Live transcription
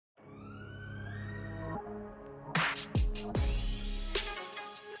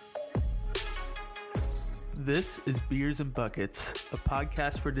This is Beers and Buckets, a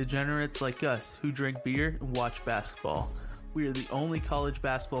podcast for degenerates like us who drink beer and watch basketball. We are the only college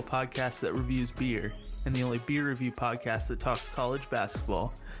basketball podcast that reviews beer, and the only beer review podcast that talks college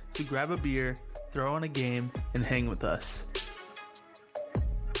basketball. So grab a beer, throw on a game, and hang with us.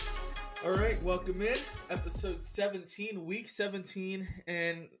 All right, welcome in. Episode 17, week 17,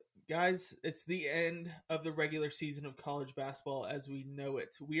 and guys, it's the end of the regular season of college basketball as we know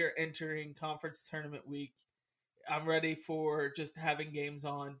it. We are entering conference tournament week. I'm ready for just having games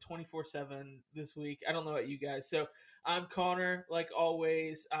on 24/7 this week. I don't know about you guys. So I'm Connor, like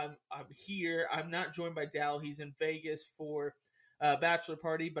always. I'm here. I'm not joined by Dal. He's in Vegas for a bachelor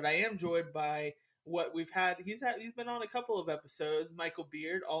party, but I am joined by what we've had. He's been on a couple of episodes. Michael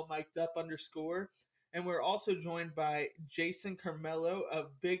Beard, all mic'd up _ and we're also joined by Jason Carmelo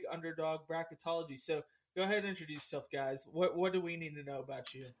of Big Underdog Bracketology. So go ahead and introduce yourself, guys. What do we need to know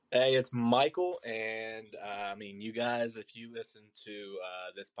about you? Hey, it's Michael, and you guys, if you listen to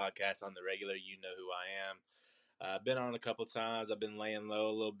this podcast on the regular, you know who I am. I've been on a couple times. I've been laying low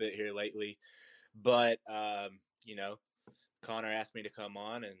a little bit here lately, but Connor asked me to come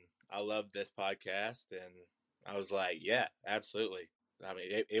on, and I love this podcast, and I was like, yeah, absolutely. I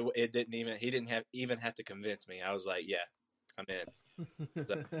mean, it didn't even he didn't have to convince me. I was like, yeah, I'm in.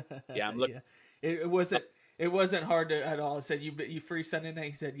 So, yeah, I'm looking. Yeah. It wasn't hard to, at all. It said you free Sunday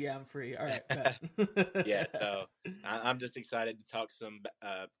night. He said, yeah, I'm free. All right, bet. Yeah, so I'm just excited to talk some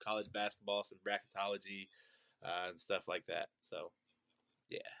college basketball, some bracketology, and stuff like that. So,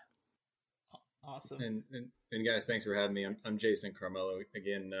 yeah. Awesome. And guys, thanks for having me. I'm Jason Carmelo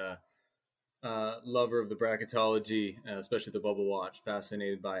again. Lover of the bracketology, especially the bubble watch.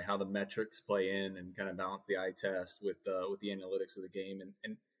 Fascinated by how the metrics play in and kind of balance the eye test with the analytics of the game.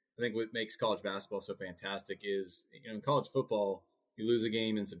 And I think what makes college basketball so fantastic is, in college football, you lose a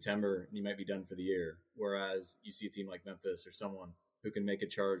game in September and you might be done for the year. Whereas you see a team like Memphis or someone who can make a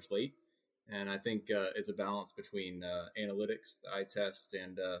charge late. And I think it's a balance between analytics, the eye test,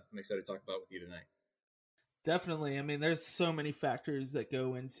 and I'm excited to talk about with you tonight. Definitely. I mean, there's so many factors that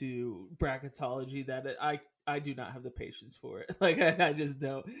go into bracketology that I do not have the patience for it. Like I just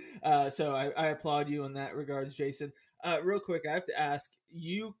don't. So I applaud you in that regards, Jason. Real quick, I have to ask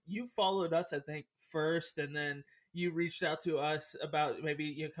you. You followed us, I think, first, and then you reached out to us about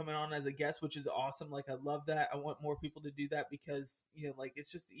maybe coming on as a guest, which is awesome. Like I love that. I want more people to do that because like it's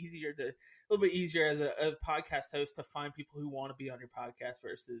just a little bit easier as a podcast host to find people who want to be on your podcast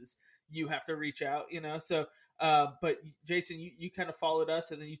versus you have to reach out. So. But Jason, you kind of followed us,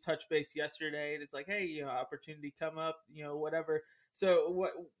 and then you touched base yesterday, and it's like, hey, opportunity come up, whatever. So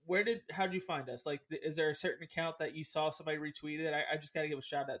how'd you find us? Like, is there a certain account that you saw somebody retweeted? I just got to give a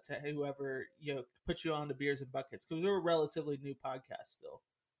shout out to whoever, put you on to Beers and Buckets, because we're a relatively new podcast still.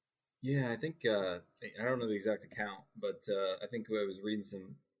 Yeah, I think, I don't know the exact account, but I think I was reading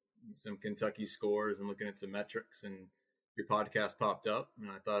some Kentucky scores and looking at some metrics, and your podcast popped up, and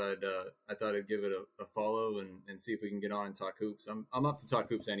I thought I'd give it a follow and see if we can get on and talk hoops. I'm up to talk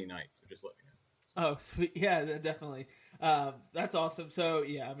hoops any night, so just let me know. Oh, sweet. Yeah, definitely. That's awesome. So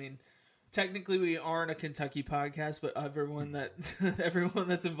yeah, I mean, technically we aren't a Kentucky podcast, but everyone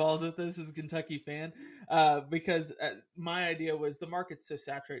that's involved with this is a Kentucky fan. Because my idea was the market's so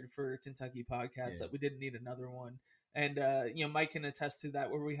saturated for Kentucky podcasts that we didn't need another one. And Mike can attest to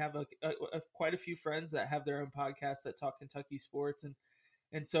that, where we have quite a few friends that have their own podcasts that talk Kentucky sports,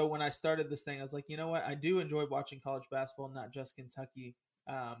 and so when I started this thing, I was like, you know what, I do enjoy watching college basketball, not just Kentucky,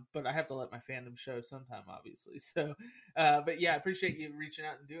 but I have to let my fandom show sometime, obviously. So, but yeah, I appreciate you reaching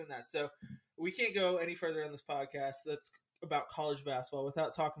out and doing that. So we can't go any further in this podcast that's about college basketball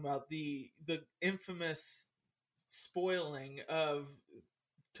without talking about the infamous spoiling of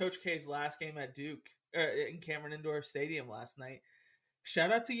Coach K's last game at Duke. In Cameron Indoor Stadium last night.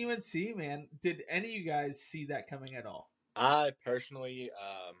 Shout out to UNC, man. Did any of you guys see that coming at all? I personally,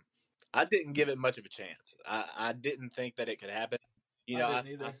 I didn't give it much of a chance. I didn't think that it could happen.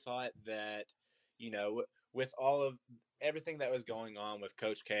 I thought that, with all of everything that was going on with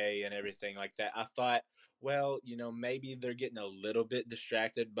Coach K and everything like that, I thought, well, maybe they're getting a little bit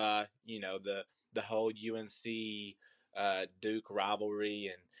distracted by, the whole UNC Duke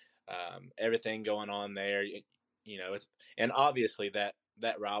rivalry and everything going on there. It's, and obviously that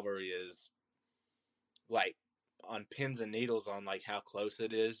rivalry is like on pins and needles on like how close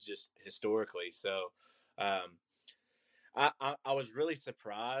it is just historically. So I was really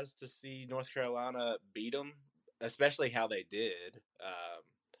surprised to see North Carolina beat them, especially how they did.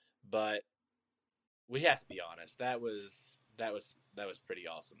 But we have to be honest, that was pretty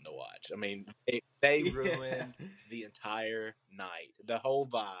awesome to watch. I mean, they ruined the entire night, the whole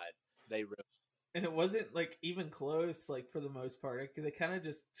vibe. They ruined. And it wasn't like even close, like for the most part. They kind of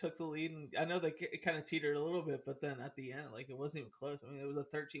just took the lead, and I know it kind of teetered a little bit, but then at the end, like it wasn't even close. I mean, it was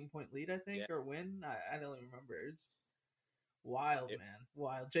a 13-point lead, I think, or win. I don't even remember. It's wild, man,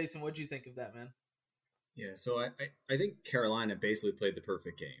 wild. Jason, what'd you think of that, man? Yeah, so I think Carolina basically played the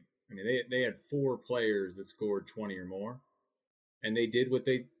perfect game. I mean, they had 4 players that scored 20 or more, and they did what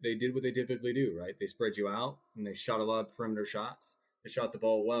they typically do, right? They spread you out, and they shot a lot of perimeter shots. They shot the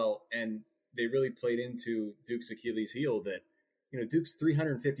ball well, and they really played into Duke's Achilles heel that, Duke's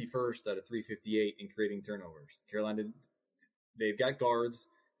 351st out of 358 in creating turnovers. Carolina, they've got guards.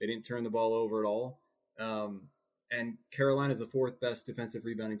 They didn't turn the ball over at all. And Carolina's the 4th best defensive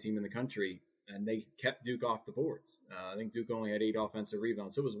rebounding team in the country, and they kept Duke off the boards. I think Duke only had 8 offensive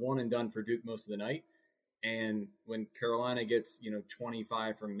rebounds. So it was one and done for Duke most of the night. And when Carolina gets,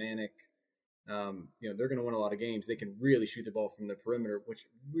 25 from Manek, they're going to win a lot of games. They can really shoot the ball from the perimeter, which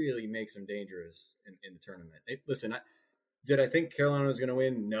really makes them dangerous in the tournament. Listen, did I think Carolina was going to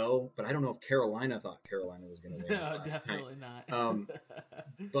win? No, but I don't know if Carolina thought Carolina was going to win. No, definitely not.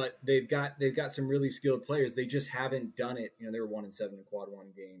 But they've got some really skilled players. They just haven't done it. They were 1-7 in quad 1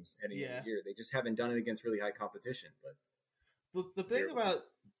 games heading into the year. They just haven't done it against really high competition. But the thing about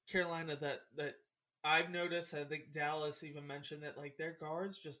Carolina that I've noticed, I think Dallas even mentioned that, like, their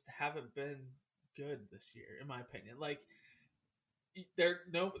guards just haven't been good this year, in my opinion. Like,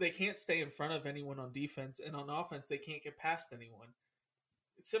 they can't stay in front of anyone on defense, and on offense they can't get past anyone.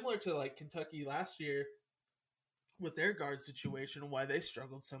 It's similar to like Kentucky last year with their guard situation, why they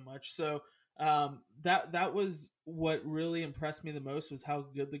struggled so much. So that was what really impressed me the most, was how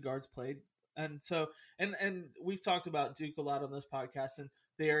good the guards played. And so and we've talked about Duke a lot on this podcast, and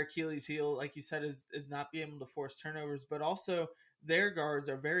their Achilles heel, like you said, is not being able to force turnovers, but also their guards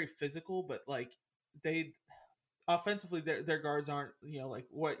are very physical, but like they offensively their guards aren't, like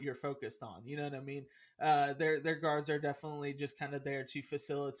what you're focused on, you know what I mean? Their guards are definitely just kind of there to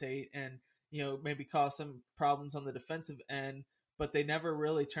facilitate and, maybe cause some problems on the defensive end, but they never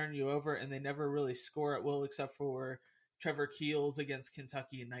really turn you over, and they never really score at will, except for Trevor Keels against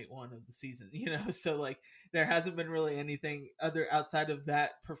Kentucky in night 1 of the season. So like there hasn't been really anything other outside of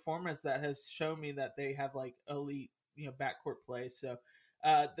that performance that has shown me that they have like elite, backcourt play. So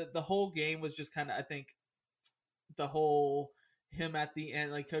the whole game was just kind of, I think, the whole him at the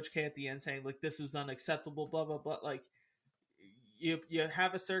end, like Coach K at the end saying like, this is unacceptable, blah blah blah. Like you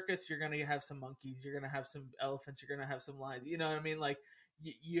have a circus, you're gonna have some monkeys, you're gonna have some elephants, you're gonna have some lions. You know what I mean? Like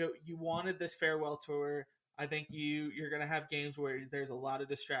you wanted this farewell tour. I think you're gonna have games where there's a lot of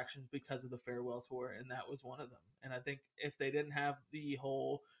distractions because of the farewell tour, and that was one of them. And I think if they didn't have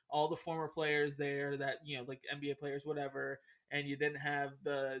all the former players there, that like NBA players, whatever, and you didn't have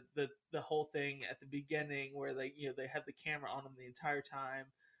the whole thing at the beginning where they had the camera on them the entire time,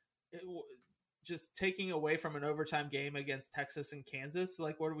 just taking away from an overtime game against Texas and Kansas,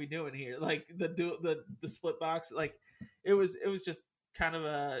 like what are we doing here? Like the split box, like it was just kind of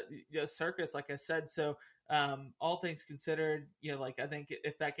a circus, like I said. So all things considered, like I think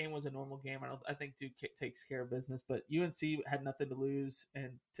if that game was a normal game, I think Duke takes care of business. But UNC had nothing to lose,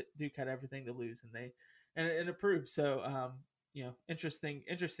 and Duke had everything to lose, and it proved. So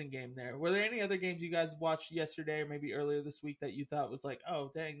interesting game there. Were there any other games you guys watched yesterday or maybe earlier this week that you thought was like,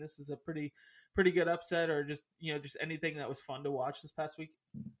 oh dang, this is a pretty good upset, or just just anything that was fun to watch this past week?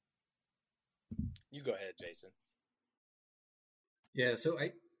 You go ahead, Jason. Yeah, so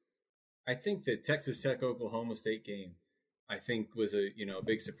I think the Texas Tech Oklahoma State game, I think, was a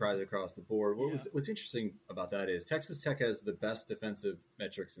big surprise across the board. What's interesting about that is Texas Tech has the best defensive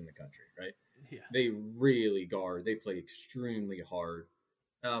metrics in the country, right? Yeah. They really guard. They play extremely hard.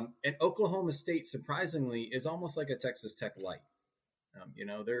 And Oklahoma State, surprisingly, is almost like a Texas Tech light.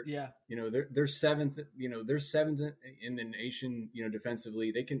 They're seventh. They're seventh in the nation.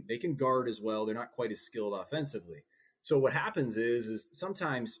 Defensively, they can guard as well. They're not quite as skilled offensively. So what happens is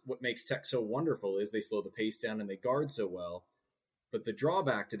sometimes what makes Tech so wonderful is they slow the pace down and they guard so well. But the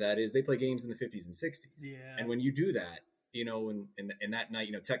drawback to that is they play games in the 50s and 60s. Yeah. And when you do that, in that night,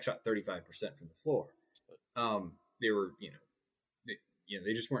 Tech shot 35% from the floor. They were,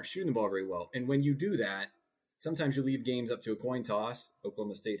 they just weren't shooting the ball very well. And when you do that, sometimes you leave games up to a coin toss.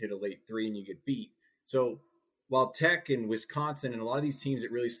 Oklahoma State hit a late 3 and you get beat. So while Tech and Wisconsin and a lot of these teams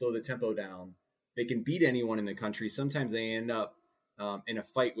that really slow the tempo down, they can beat anyone in the country. Sometimes they end up in a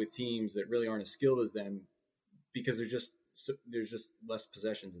fight with teams that really aren't as skilled as them because there's just less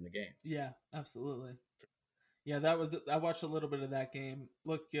possessions in the game. Yeah, absolutely. Yeah, I watched a little bit of that game.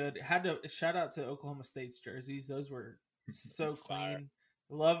 Looked good. Had to shout out to Oklahoma State's jerseys. Those were so clean.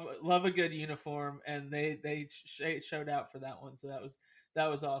 Love a good uniform, and they showed out for that one. So that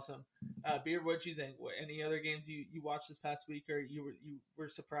was awesome. Beard, what'd you think? Any other games you watched this past week or you were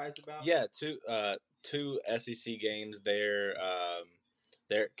surprised about? Yeah, two SEC games there.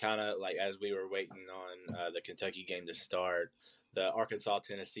 They're kind of like as we were waiting on the Kentucky game to start, the Arkansas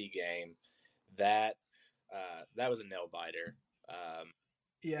Tennessee game. That that was a nail biter.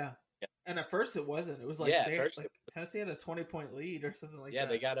 Yeah. And at first it wasn't. It was like, Tennessee had a 20-point lead or something like that. Yeah,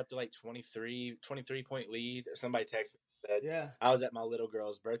 they got up to like 23 point lead. Somebody texted me that yeah. I was at my little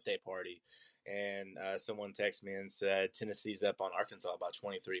girl's birthday party, and someone texted me and said Tennessee's up on Arkansas by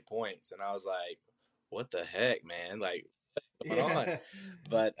 23 points. And I was like, what the heck, man? Like, what's going on?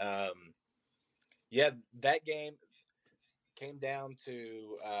 But, yeah, that game came down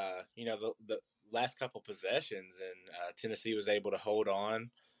to, the last couple possessions, and Tennessee was able to hold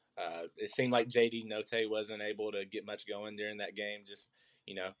on. It seemed like JD Notae wasn't able to get much going during that game. Just,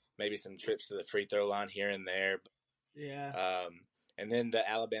 maybe some trips to the free throw line here and there. Yeah. And then the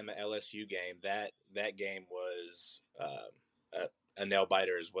Alabama LSU game, that game was a nail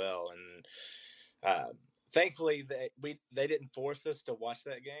biter as well. And thankfully, they didn't force us to watch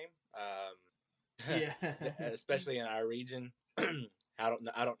that game. Yeah. Especially in our region. I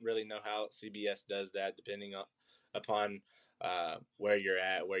don't really know how CBS does that, depending upon where you're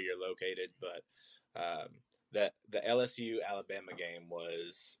at, where you're located. But the LSU Alabama game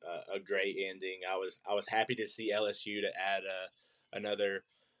was a great ending. I was happy to see LSU to add another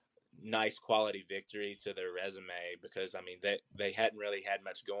nice quality victory to their resume, because I mean they hadn't really had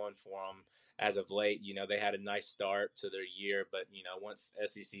much going for them as of late. They had a nice start to their year, but once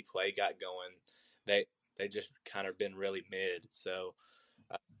SEC play got going, they just kind of been really mid. So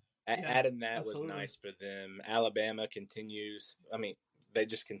adding that absolutely. was nice for them. Alabama continues. I mean, they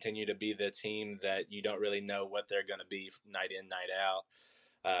just continue to be the team that you don't really know what they're going to be night in, night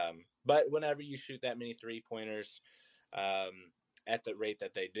out. But whenever you shoot that many 3-pointers at the rate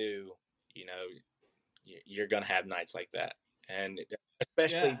that they do, you're going to have nights like that. And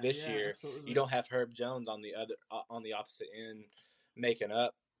especially this year, absolutely. You don't have Herb Jones on the opposite end making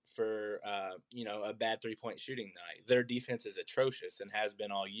up for a bad 3-point shooting night. Their defense is atrocious and has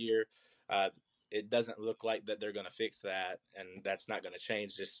been all year. It doesn't look like that they're going to fix that, and that's not going to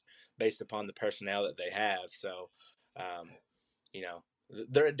change just based upon the personnel that they have. So,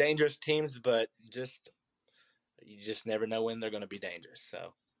 they're a dangerous teams, but you just never know when they're going to be dangerous.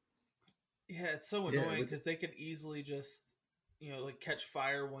 So, yeah, it's so annoying because they could easily just catch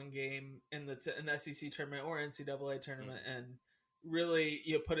fire one game in the SEC tournament or NCAA tournament, and really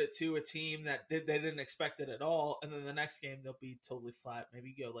put it to a team that they didn't expect it at all, and then the next game they'll be totally flat.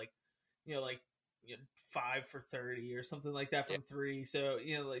 Maybe go 5 for 30 or something like that from three. So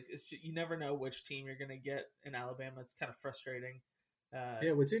it's just, you never know which team you're going to get in Alabama. It's kind of frustrating.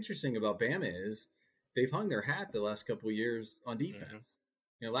 What's interesting about Bama is they've hung their hat the last couple of years on defense.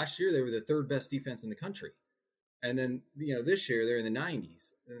 Mm-hmm. Last year they were the third best defense in the country, and then this year they're in the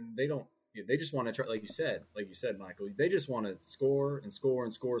 90s, and they just want to try, like you said, Michael. They just want to score and score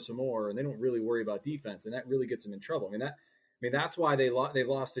and score some more, and they don't really worry about defense, and that really gets them in trouble. I mean, that's why they've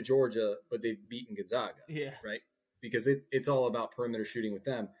lost to Georgia, but they've beaten Gonzaga. Yeah. Right? Because it's all about perimeter shooting with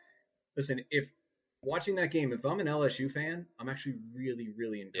them. Listen, if watching that game, if I'm an LSU fan, I'm actually really,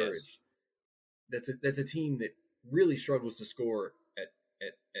 really encouraged. Yes. That's a team that really struggles to score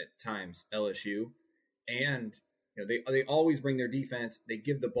at times, LSU. And they always bring their defense. They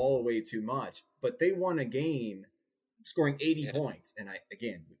give the ball away too much, but they won a game scoring 80 points. And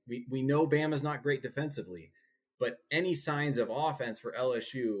we know Bama's not great defensively, but any signs of offense for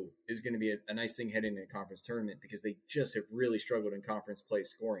LSU is going to be a nice thing heading into the conference tournament, because they just have really struggled in conference play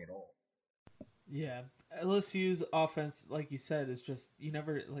scoring at all. Yeah, LSU's offense, like you said, is just you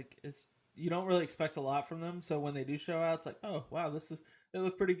don't really expect a lot from them. So when they do show out, it's like, oh wow, they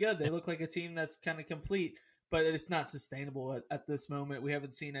look pretty good. They look like a team that's kind of complete, but it's not sustainable at this moment. We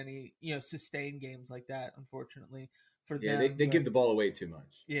haven't seen any sustained games like that, unfortunately, for them. Yeah, they give the ball away too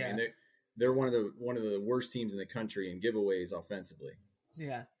much. Yeah, I mean, they're one of the worst teams in the country in giveaways offensively.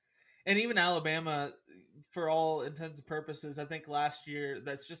 Yeah, and even Alabama, for all intents and purposes, I think last year,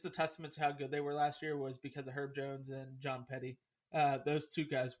 that's just a testament to how good they were last year, was because of Herb Jones and John Petty. Those two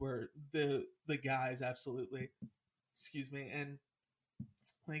guys were the guys, absolutely. Excuse me. And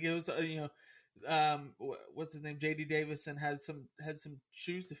I think it was what's his name, JD Davison had some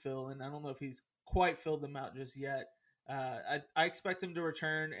shoes to fill, and I don't know if he's quite filled them out just yet. I expect him to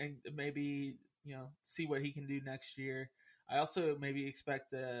return and maybe see what he can do next year. I also maybe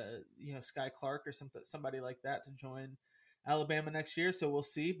expect Sky Clark or somebody like that to join Alabama next year. So we'll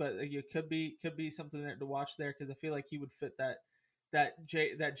see, but it could be something there to watch there, because I feel like he would fit that that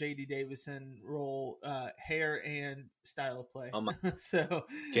JD Davison role, hair and style of play. So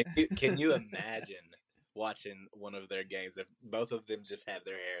can you imagine watching one of their games if both of them just have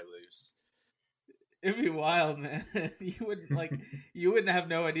their hair loose? It'd be wild, man. You wouldn't have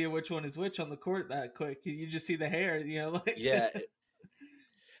no idea which one is which on the court that quick. You just see the hair, like yeah.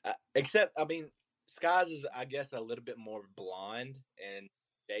 Except, I mean, Sky's is, I guess, a little bit more blonde, and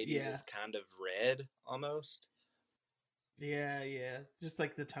JD's is kind of red almost. Yeah, just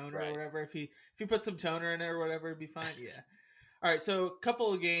like the toner or whatever. If you put some toner in there or whatever, it'd be fine. Yeah. All right, so a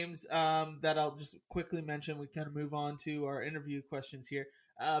couple of games that I'll just quickly mention. We kind of move on to our interview questions here.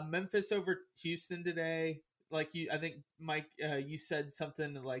 Memphis over Houston today. Like I think Mike, you said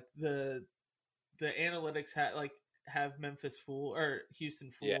something like the analytics have Memphis fooled or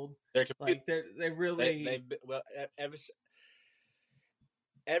Houston fooled. Yeah, they really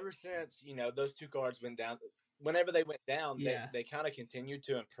ever since those two guards went down. Whenever they went down, they kind of continued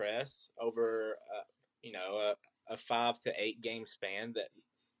to impress over a 5 to 8 game span that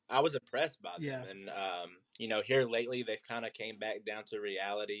I was impressed by them. And here lately they've kind of came back down to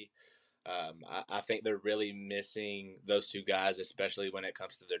reality. I think they're really missing those two guys, especially when it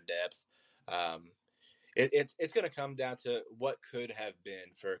comes to their depth. It's going to come down to what could have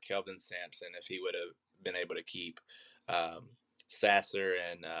been for Kelvin Sampson if he would have been able to keep Sasser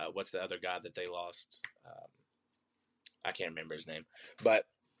and what's the other guy that they lost? I can't remember his name. But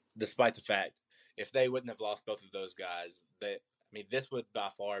despite the fact, if they wouldn't have lost both of those guys, this would by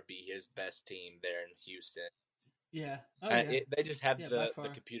far be his best team there in Houston. Yeah. They just have the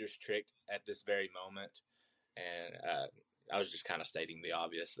computers tricked at this very moment. And I was just kind of stating the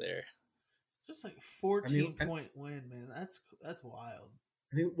obvious there. Just like 14-point win, man. That's wild.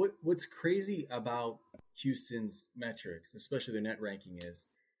 I mean, what's crazy about Houston's metrics, especially their net ranking, is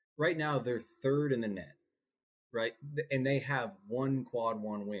right now they're third in the net, right? And they have one quad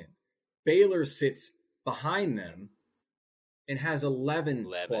one win. Baylor sits behind them and has 11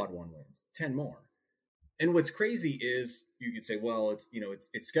 quad one wins, 10 more. And what's crazy is you could say, well,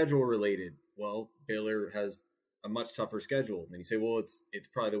 it's schedule related. Well, Baylor has a much tougher schedule. And then you say, well, it's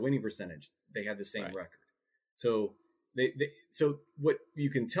probably the winning percentage. They have the same record. So so what you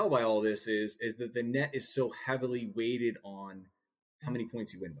can tell by all this is that the net is so heavily weighted on how many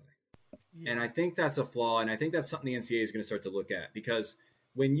points you win by. Yeah. And I think that's a flaw. And I think that's something the NCAA is going to start to look at, because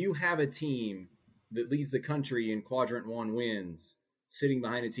when you have a team that leads the country in quadrant 1 wins sitting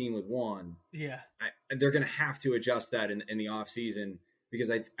behind a team with 1, they're going to have to adjust that in the off season,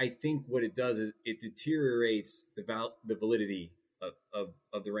 because I think what it does is it deteriorates the validity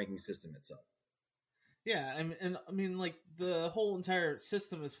of the ranking system itself. Yeah, and I mean, like, the whole entire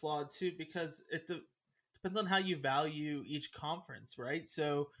system is flawed too, because it depends on how you value each conference, right?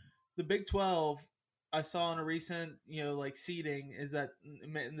 So the Big 12, I saw on a recent, seeding is that,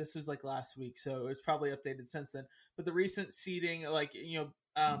 and this was like last week, so it's probably updated since then. But the recent seeding,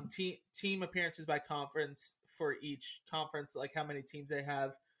 team appearances by conference for each conference, like how many teams they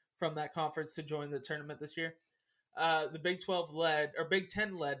have from that conference to join the tournament this year. The Big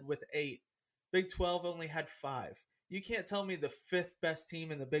 10 led with 8. Big 12 only had 5. You can't tell me the 5th best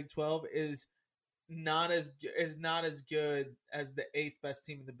team in the Big 12 is not as good as the 8th best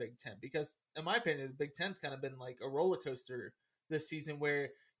team in the Big 10, because in my opinion the Big 10's kind of been like a roller coaster this season, where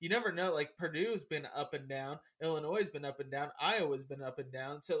you never know. Like, Purdue's been up and down, Illinois has been up and down, Iowa's been up and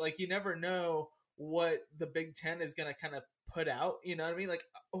down, so like you never know what the Big 10 is going to kind of put out, you know what I mean? Like,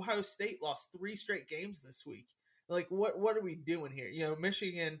 Ohio State lost 3 straight games this week. Like, what are we doing here?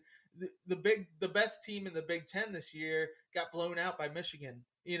 Michigan, the best team in the Big 10 this year, got blown out by Michigan,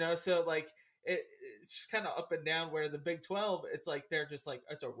 so like it's just kind of up and down, where the Big 12, it's like they're just like,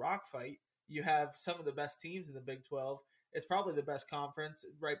 it's a rock fight. You have some of the best teams in the Big 12. It's probably the best conference,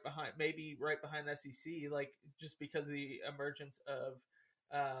 maybe right behind SEC, like, just because of the emergence of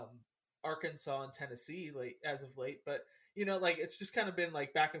Arkansas and Tennessee as of late. But it's just kind of been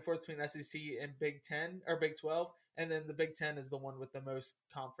like back and forth between SEC and Big 10 or Big 12, and then the Big 10 is the one with the most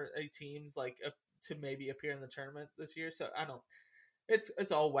conference teams to maybe appear in the tournament this year. So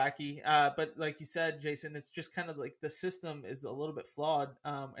it's all wacky. But like you said, Jason, it's just kind of like the system is a little bit flawed,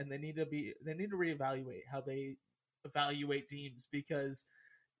 and they need to reevaluate how they evaluate teams, because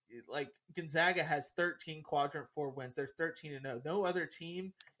like Gonzaga has 13 quadrant 4 wins. They're 13-0. No other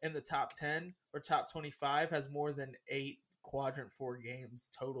team in the top 10 or top 25 has more than 8 quadrant 4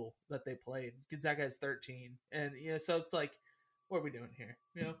 games total that they played. Gonzaga has 13, and so it's like, what are we doing here?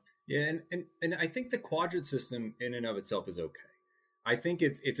 Yeah, and I think the quadrant system in and of itself is okay. I think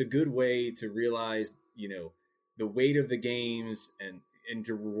it's a good way to realize the weight of the games and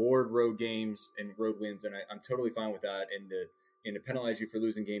to reward road games and road wins, and I'm totally fine with that. And and it penalizes you for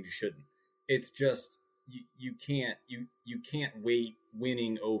losing games you shouldn't. It's just you can't weight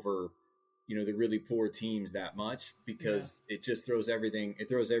winning over the really poor teams that much, because it just throws everything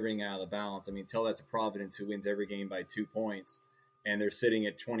out of the balance. I mean, tell that to Providence, who wins every game by 2 points, and they're sitting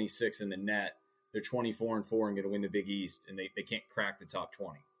at 26 in the net. They're 24-4 and going to win the Big East, and they can't crack the top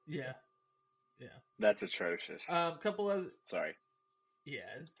 20. Yeah. So. Yeah. That's atrocious. Couple of sorry. Yeah.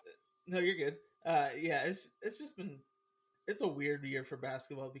 No, you're good. It's just been, it's a weird year for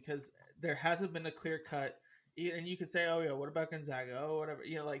basketball because there hasn't been a clear cut. And you could say, oh yeah, what about Gonzaga? Oh, whatever.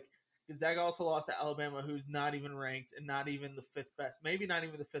 Like Gonzaga also lost to Alabama, who's not even ranked and not even the fifth best, maybe not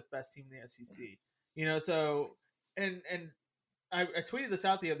even the fifth best team in the SEC. So and I tweeted this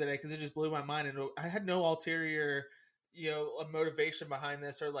out the other day because it just blew my mind, and I had no ulterior, a motivation behind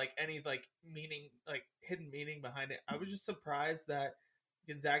this or like any like meaning, like hidden meaning behind it. I was just surprised that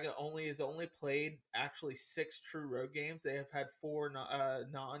Gonzaga has only played actually 6 true road games. They have had 4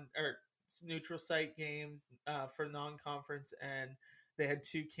 neutral site games for non-conference, and they had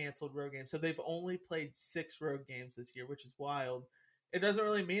 2 canceled road games. So they've only played 6 road games this year, which is wild. It doesn't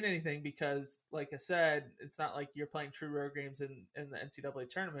really mean anything because, like I said, it's not like you're playing true road games in the NCAA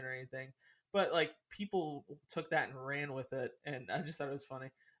tournament or anything. But like people took that and ran with it, and I just thought it was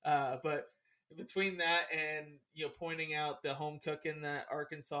funny. But between that and pointing out the home cooking that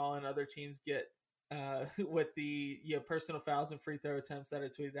Arkansas and other teams get with the personal fouls and free throw attempts that I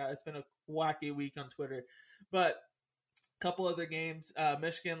tweeted out, it's been a wacky week on Twitter. But couple other games.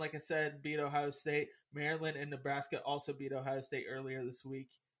 Michigan, like I said, beat Ohio State. Maryland and Nebraska also beat Ohio State earlier this week.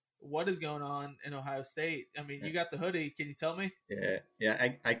 What is going on in Ohio State? I mean, you got the hoodie. Can you tell me? Yeah,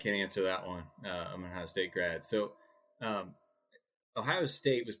 I can answer that one. I'm an Ohio State grad. So Ohio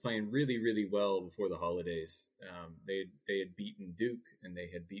State was playing really, really well before the holidays. They had beaten Duke and they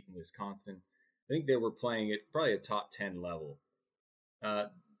had beaten Wisconsin. I think they were playing at probably a top 10 level.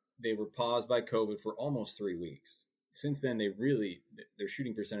 They were paused by COVID for almost 3 weeks. Since then, their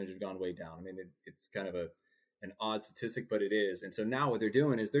shooting percentage has gone way down. I mean, it's kind of an odd statistic, but it is. And so now what they're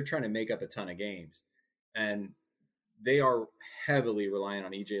doing is they're trying to make up a ton of games. And they are heavily relying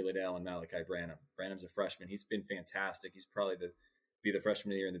on EJ Liddell and Malachi Branham. Branham's a freshman. He's been fantastic. He's probably be the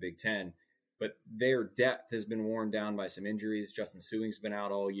freshman of the year in the Big Ten. But their depth has been worn down by some injuries. Justin Sewing's been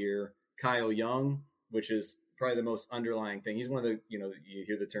out all year. Kyle Young, which is probably the most underlying thing. He's one of the, you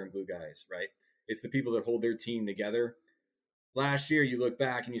hear the term glue guys, right? It's the people that hold their team together. Last year, you look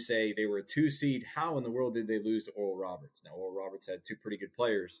back and you say they were a 2 seed. How in the world did they lose to Oral Roberts? Now, Oral Roberts had 2 pretty good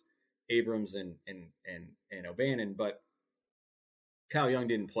players, Abrams and O'Bannon, but Kyle Young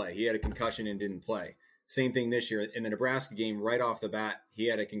didn't play. He had a concussion and didn't play. Same thing this year. In the Nebraska game, right off the bat, he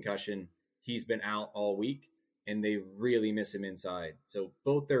had a concussion. He's been out all week, and they really miss him inside. So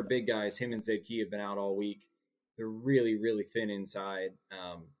both their big guys, him and Zed Key, have been out all week. They're really, really thin inside.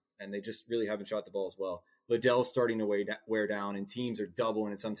 And they just really haven't shot the ball as well. Liddell's starting to wear down, and teams are doubling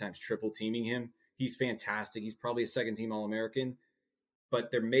and sometimes triple teaming him. He's fantastic. He's probably a second-team All-American,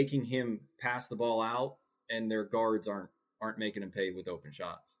 but they're making him pass the ball out, and their guards aren't making him pay with open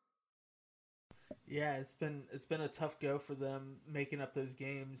shots. Yeah, it's been a tough go for them making up those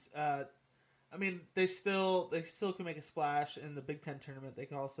games. I mean, they still can make a splash in the Big Ten tournament. They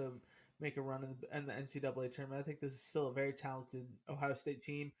can also make a run in the NCAA tournament. I think this is still a very talented Ohio State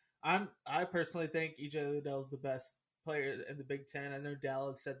team. I personally think EJ Liddell is the best player in the Big Ten. I know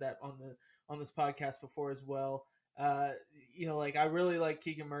Dallas said that on this podcast before as well. Like I really like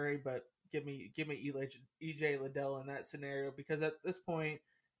Keegan Murray, but give me EJ Liddell in that scenario, because at this point,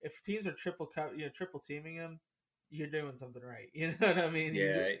 if teams are triple teaming him, you're doing something right. You know what I mean?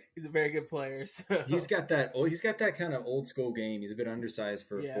 Yeah, he's a very good player. So. He's got that kind of old school game. He's a bit undersized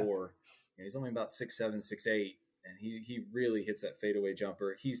for a 4. He's only about 6'7", 6'8". And he really hits that fadeaway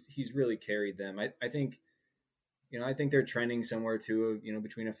jumper. He's really carried them. I think they're trending somewhere to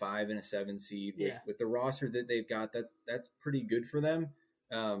between a 5 and a 7 seed with the roster that they've got. That's pretty good for them.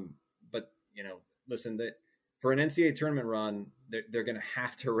 But listen, that for an NCAA tournament run, they're going to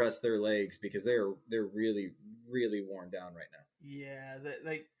have to rest their legs because they're really, really worn down right now. Yeah,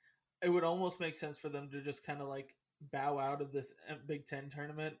 it would almost make sense for them to just kind of like bow out of this Big Ten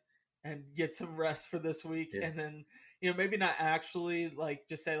tournament and get some rest for this week. And then, maybe not actually like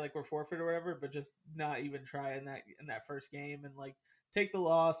just say like we're forfeit or whatever, but just not even try in that first game and like take the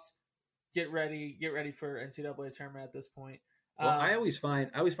loss, get ready for NCAA tournament at this point. Well, I always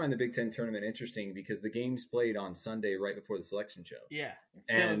find the Big Ten tournament interesting because the game's played on Sunday right before the selection show. Yeah.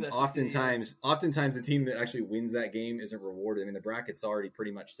 And oftentimes the team that actually wins that game isn't rewarded. I mean, the bracket's already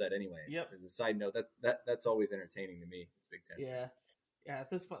pretty much set anyway. Yep. As a side note, that's always entertaining to me. It's Big Ten. Yeah. Yeah,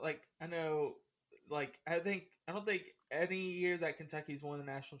 at this point, like I know, like I don't think any year that Kentucky's won the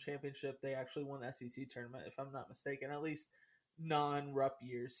national championship, they actually won the SEC tournament, if I'm not mistaken, at least non-Rupp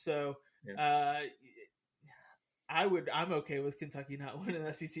years. So I'm okay with Kentucky not winning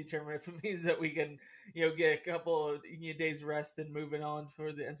the SEC tournament if it means that we can, get a couple of days rest and moving on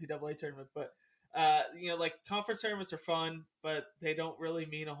for the NCAA tournament. But like conference tournaments are fun, but they don't really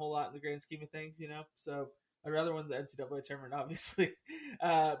mean a whole lot in the grand scheme of things, So I'd rather win the NCAA tournament, obviously.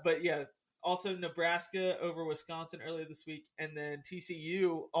 But yeah, also Nebraska over Wisconsin earlier this week, and then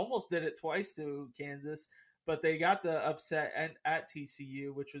TCU almost did it twice to Kansas, but they got the upset at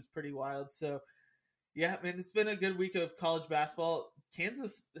TCU, which was pretty wild. So yeah, man, it's been a good week of college basketball.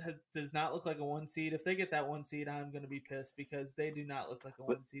 Kansas does not look like a 1 seed. If they get that 1 seed, I'm going to be pissed because they do not look like a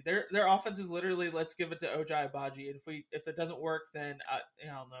 1 seed. Their offense is literally, let's give it to Ojai Abaji, and if it doesn't work, then I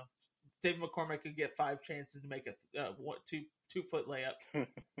don't know. David McCormick could get 5 chances to make a 2-foot layup.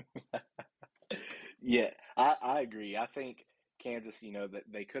 Yeah, I agree. I think Kansas, that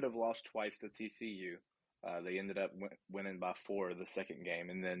they could have lost twice to TCU. They ended up winning by 4 the second game,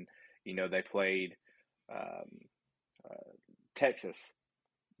 and then they played Texas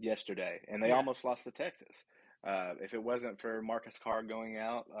yesterday, and they almost lost to Texas. If it wasn't for Marcus Carr going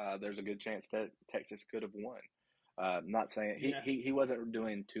out, there's a good chance that Texas could have won. Not saying he wasn't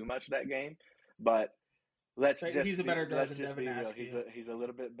doing too much that game, but he's a better guard than Devin Askew. He's a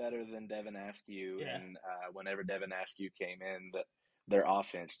little bit better than Devin Askew, and whenever Devin Askew came in, their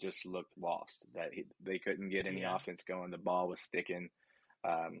offense just looked lost. They couldn't get any offense going. The ball was sticking.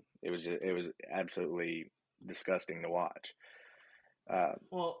 It was absolutely disgusting to watch.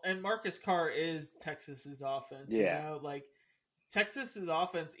 And Marcus Carr is Texas's offense. Yeah, like Texas's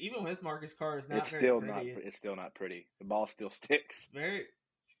offense, even with Marcus Carr, is not. It's still not pretty. The ball still sticks.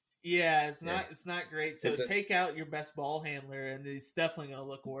 It's not great. So take out your best ball handler, and it's definitely going to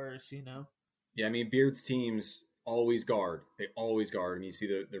look worse. Yeah, I mean Beard's teams always guard. They always guard, and you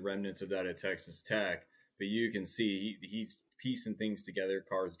see the remnants of that at Texas Tech. But you can see he's piecing things together.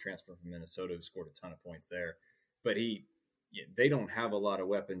 Carr's a transfer from Minnesota who scored a ton of points there, but they don't have a lot of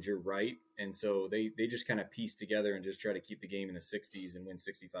weapons. You're right, and so they just kind of piece together and just try to keep the game in the 60s and win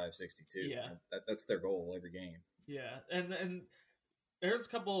 65-62. Yeah, that's their goal every game. Yeah, and there's a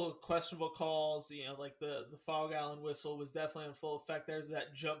couple of questionable calls. Like the Fog Allen whistle was definitely in full effect. There's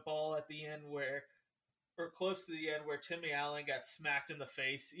that jump ball at the end or close to the end where Timmy Allen got smacked in the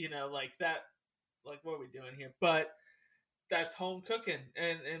face. Like that. Like, what are we doing here? But that's home cooking,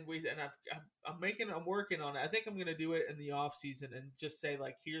 and I'm working on it. I think I'm gonna do it in the off season and just say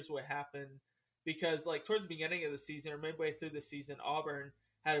like, here's what happened, because like towards the beginning of the season or midway through the season, Auburn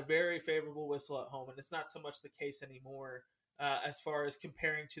had a very favorable whistle at home, and it's not so much the case anymore as far as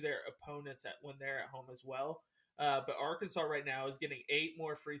comparing to their opponents when they're at home as well. But Arkansas right now is getting 8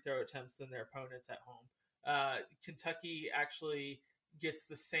 more free throw attempts than their opponents at home. Kentucky actually gets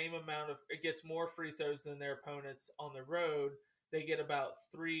the same amount it gets more free throws than their opponents on the road. They get about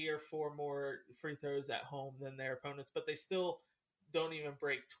 3 or 4 more free throws at home than their opponents, but they still don't even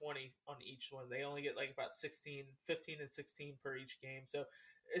break 20 on each one. They only get like about 15 and 16 per each game. So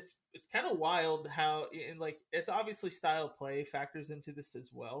it's kind of wild how, and like, it's obviously style play factors into this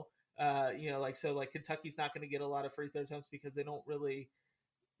as well. Like Kentucky's not going to get a lot of free throw attempts because they don't really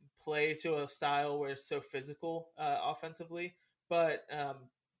play to a style where it's so physical offensively. But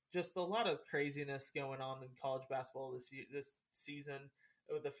just a lot of craziness going on in college basketball this season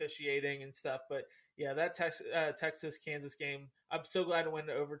with officiating and stuff. But yeah, that Texas-Kansas game, I'm so glad it went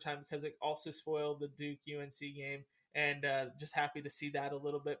to overtime because it also spoiled the Duke-UNC game. And just happy to see that a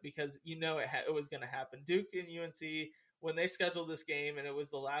little bit because it was going to happen. Duke and UNC, when they scheduled this game and it was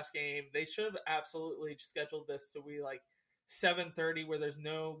the last game, they should have absolutely scheduled this to be like 7:30 where there's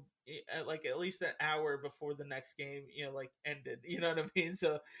no like at least an hour before the next game ended, you know what I mean?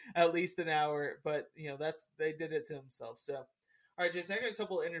 So at least an hour, but they did it to themselves. So all right, Jason, I got a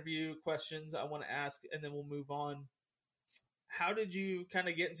couple of interview questions I want to ask and then we'll move on. How did you kind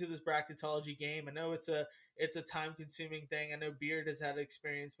of get into this bracketology game? I know it's a time consuming thing. I know Beard has had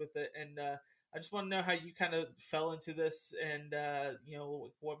experience with it, and I just want to know how you kind of fell into this and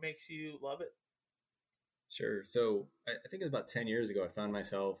what makes you love it. Sure. So I think it was about 10 years ago, I found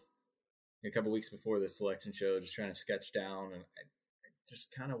myself a couple weeks before the selection show, just trying to sketch down. And I just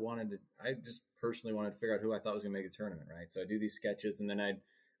kind of I just personally wanted to figure out who I thought was going to make the tournament. Right. So I do these sketches and then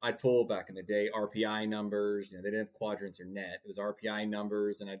I'd pull back in the day RPI numbers. They didn't have quadrants or net. It was RPI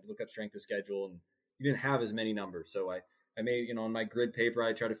numbers, and I'd look up strength of schedule, and you didn't have as many numbers. So I made, on my grid paper,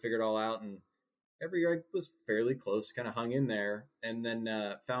 I tried to figure it all out, and every year I was fairly close, kind of hung in there, and then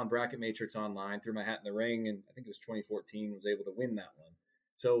found Bracket Matrix online, threw my hat in the ring, and I think it was 2014, was able to win that one.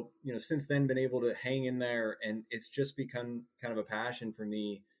 So, since then, been able to hang in there, and it's just become kind of a passion for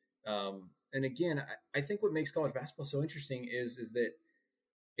me. And again, I think what makes college basketball so interesting is that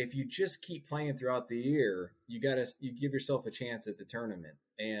if you just keep playing throughout the year, you give yourself a chance at the tournament.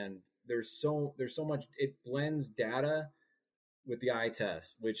 And there's so much, it blends data with the eye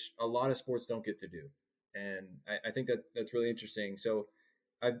test, which a lot of sports don't get to do. And I think that's really interesting. So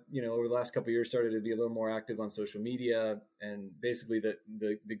I've, over the last couple of years started to be a little more active on social media, and basically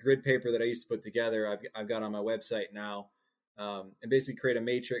the grid paper that I used to put together, I've got on my website now, and basically create a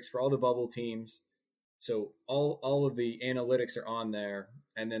matrix for all the bubble teams. So all of the analytics are on there,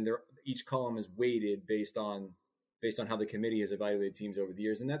 and then each column is weighted based on how the committee has evaluated teams over the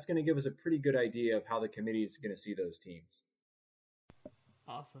years. And that's going to give us a pretty good idea of how the committee is going to see those teams.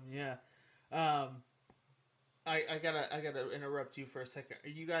 Awesome. Yeah. I gotta interrupt you for a second.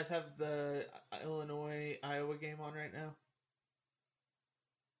 You guys have the Illinois-Iowa game on right now?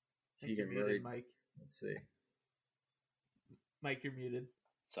 Keegan Murray. Mike. Let's see. Mike, you're muted.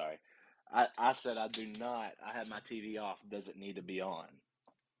 Sorry. I said I do not. I have my TV off. Does it need to be on?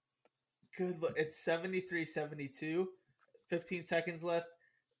 Good look. It's 73-72. 15 seconds left.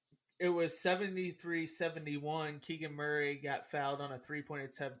 It was 73-71. Keegan Murray got fouled on a three-point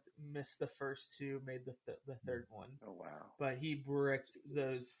attempt, missed the first two, made the third one. Oh, wow. But he bricked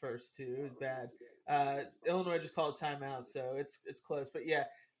those first two. It was bad. Illinois just called a timeout, so it's close. But, yeah,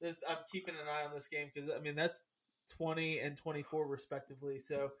 I'm keeping an eye on this game because, that's 20 and 24 respectively.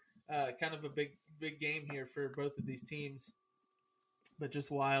 So kind of a big game here for both of these teams. But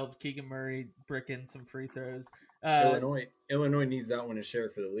just wild. Keegan Murray bricking some free throws. Illinois needs that one to share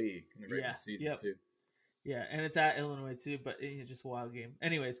for the league in the regular season too. Yeah, and it's at Illinois too, but it's just a wild game.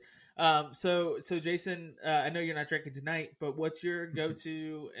 Anyways, so Jason, I know you're not drinking tonight, but what's your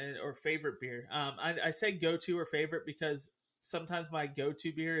go-to or favorite beer? I say go-to or favorite because sometimes my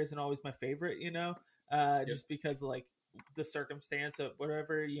go-to beer isn't always my favorite, just because like the circumstance of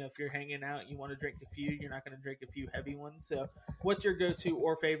whatever, if you're hanging out, you want to drink a few, you're not going to drink a few heavy ones. So what's your go-to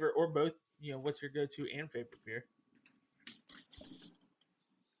or favorite or both, what's your go-to and favorite beer?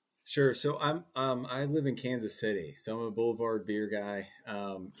 Sure. So I live in Kansas City, so I'm a Boulevard beer guy.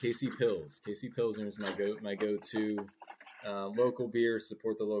 KC Pilsner is my go-to local beer.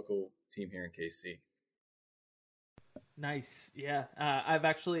 Support the local team here in KC. Nice. Yeah. I've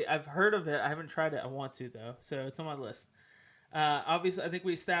heard of it. I haven't tried it. I want to though. So it's on my list. Obviously I think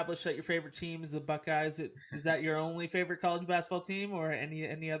we established that your favorite team is the Buckeyes. Is that your only favorite college basketball team or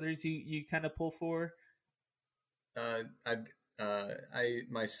any others you kind of pull for? My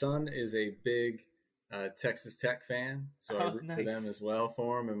son is a big Texas Tech fan, so I root for them as well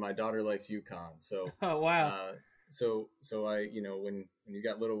for him, and my daughter likes UConn. So oh wow. So I, when you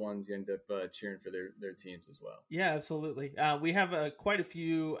got little ones, you end up cheering for their teams as well. Yeah, absolutely. We have quite a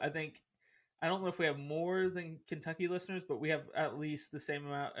few. I don't know if we have more than Kentucky listeners, but we have at least the same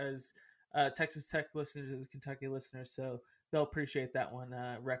amount as Texas Tech listeners as Kentucky listeners. So they'll appreciate that one.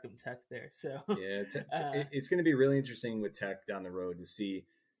 Reckham Tech there. So yeah, it's going to be really interesting with Tech down the road to see,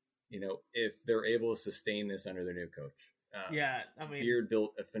 if they're able to sustain this under their new coach. Beard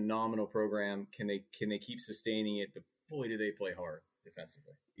built a phenomenal program. Can they keep sustaining it? But boy, do they play hard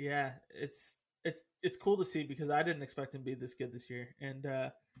defensively. Yeah, it's cool to see because I didn't expect him to be this good this year, and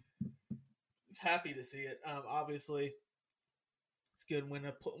it's happy to see it. Obviously, it's good when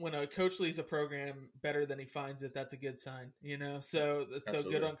a coach leads a program better than he finds it. That's a good sign, So that's so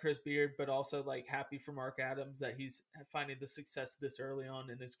good on Chris Beard, but also like happy for Mark Adams that he's finding the success this early on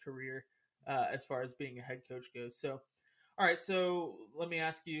in his career as far as being a head coach goes. So. All right, so let me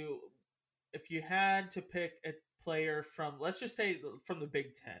ask you, if you had to pick a player from, let's just say from the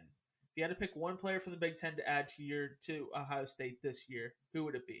Big Ten, if you had to pick one player from the Big Ten to add to Ohio State this year, who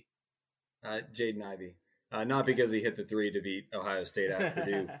would it be? Jaden Ivey. Not because he hit the three to beat Ohio State at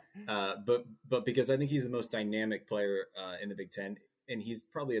Purdue, but because I think he's the most dynamic player in the Big Ten, and he's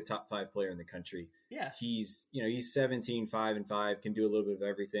probably a top 5 player in the country. Yeah. He's 17, 5-5, can do a little bit of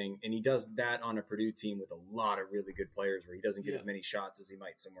everything. And he does that on a Purdue team with a lot of really good players where he doesn't get as many shots as he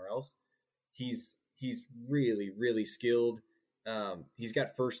might somewhere else. He's really, really skilled. He's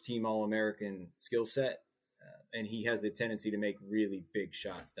got first team All-American skill set, and he has the tendency to make really big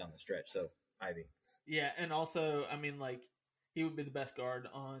shots down the stretch. So Ivy. Yeah. And also, he would be the best guard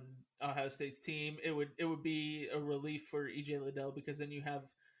on Ohio State's team. It would be a relief for EJ Liddell because then you have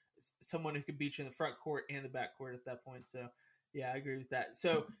someone who could beat you in the front court and the back court at that point. So, yeah, I agree with that.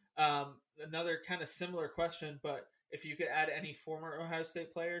 So, another kind of similar question, but if you could add any former Ohio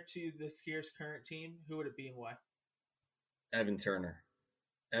State player to this year's current team, who would it be and why? Evan Turner.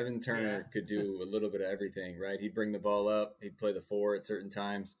 Evan Turner could do a little bit of everything, right? He'd bring the ball up. He'd play the 4 at certain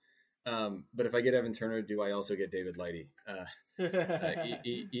times. But if I get Evan Turner, do I also get David Lighty?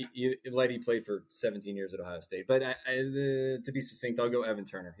 Lighty played for 17 years at Ohio State. But to be succinct, I'll go Evan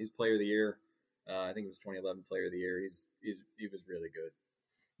Turner. He's Player of the Year. I think it was 2011 Player of the Year. He was really good.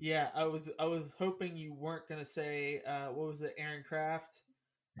 Yeah, I was hoping you weren't gonna say what was it, Aaron Kraft?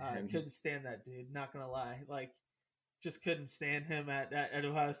 Couldn't stand that dude. Not gonna lie, like just couldn't stand him at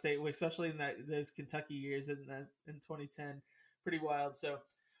Ohio State, especially in those Kentucky years in 2010. Pretty wild. So,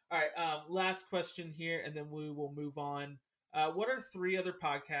 all right, last question here, and then we will move on. What are 3 other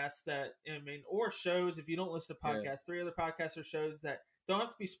podcasts that or shows, if you don't listen to podcasts, 3 other podcasts or shows that don't have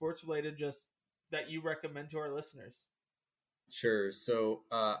to be sports related, just that you recommend to our listeners? Sure. So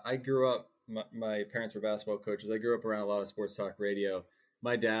I grew up, my parents were basketball coaches. I grew up around a lot of sports talk radio.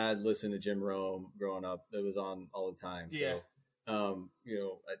 My dad listened to Jim Rome growing up. It was on all the time. Yeah. So,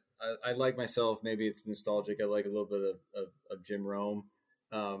 I like myself, maybe it's nostalgic. I like a little bit of Jim Rome.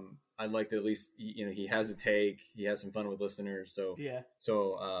 I like that at least, he has a take. He has some fun with listeners. So, yeah.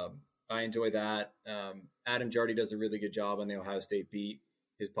 So I enjoy that. Adam Jardy does a really good job on the Ohio State Beat.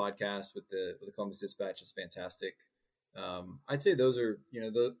 His podcast with the Columbus Dispatch is fantastic. I'd say those are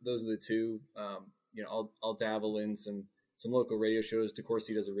those are the 2. I'll dabble in some local radio shows.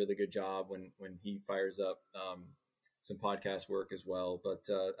 DeCourcy does a really good job when he fires up some podcast work as well. But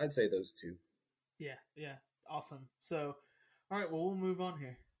I'd say those 2. Yeah, awesome. So, all right, well, we'll move on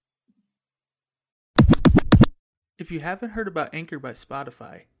here. If you haven't heard about Anchor by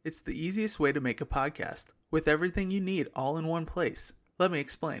Spotify, it's the easiest way to make a podcast with everything you need all in one place. Let me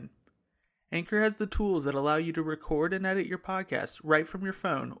explain. Anchor has the tools that allow you to record and edit your podcast right from your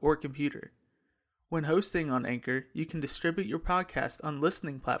phone or computer. When hosting on Anchor, you can distribute your podcast on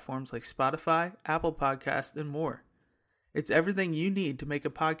listening platforms like Spotify, Apple Podcasts, and more. It's everything you need to make a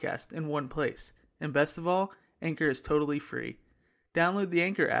podcast in one place. And best of all, Anchor is totally free. Download the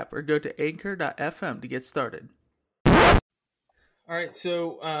Anchor app or go to anchor.fm to get started. All right,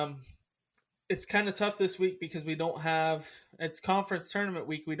 so it's kind of tough this week because we don't have – it's conference tournament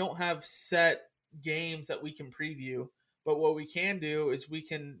week. We don't have set games that we can preview. But what we can do is we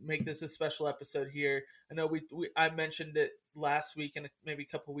can make this a special episode here. I know I mentioned it last week and maybe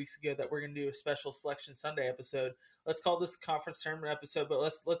a couple of weeks ago that we're going to do a special Selection Sunday episode. Let's call this a conference tournament episode, but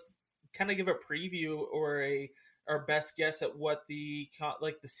let's kind of give a preview or our best guess at what the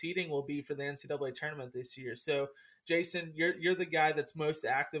seeding will be for the NCAA tournament this year. So, Jason, you're the guy that's most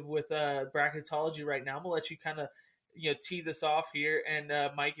active with bracketology right now. I'm gonna let you kind of tee this off here, and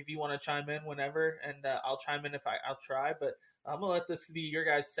Mike, if you want to chime in whenever, and I'll chime in if I'll try, but I'm gonna let this be your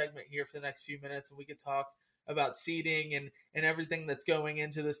guys' segment here for the next few minutes, and we can talk about seeding and everything that's going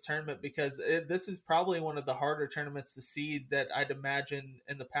into this tournament, because this is probably one of the harder tournaments to seed that I'd imagine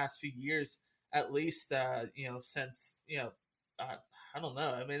in the past few years, at least since I don't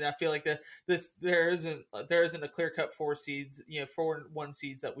know. I mean, I feel like there isn't a clear-cut 4 seeds, 4-1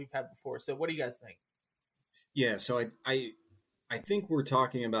 seeds that we've had before. So what do you guys think? Yeah, so I think we're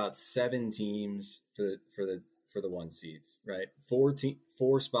talking about 7 teams for the 1 seeds, right?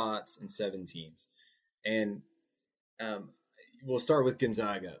 4 spots and 7 teams, and we'll start with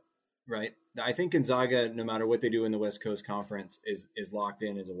Gonzaga, right? I think Gonzaga, no matter what they do in the West Coast Conference, is locked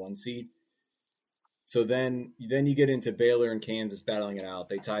in as a 1 seed. So then you get into Baylor and Kansas battling it out.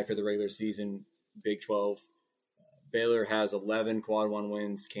 They tie for the regular season, Big 12. Baylor has 11 quad 1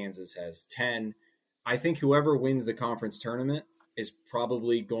 wins. Kansas has 10. I think whoever wins the conference tournament is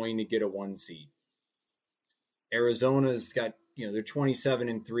probably going to get a 1 seed. Arizona's got, they're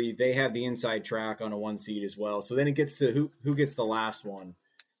 27-3. They have the inside track on a 1 seed as well. So then it gets to who gets the last one.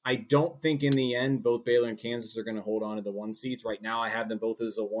 I don't think in the end both Baylor and Kansas are going to hold on to the 1 seeds. Right now I have them both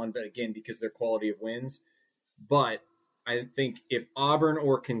as a 1, but again, because of their quality of wins. But I think if Auburn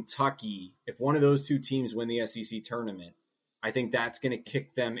or Kentucky, if one of those 2 teams win the SEC tournament, I think that's going to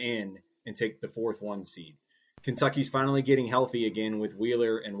kick them in and take the 4th 1 seed. Kentucky's finally getting healthy again with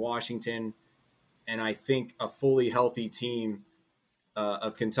Wheeler and Washington. And I think a fully healthy team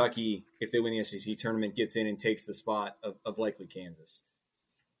of Kentucky, if they win the SEC tournament, gets in and takes the spot of likely Kansas.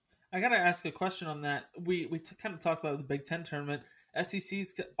 I got to ask a question on that. We kind of talked about the Big Ten tournament.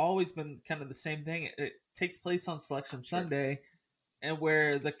 SEC's always been kind of the same thing. It takes place on Selection Sunday, and where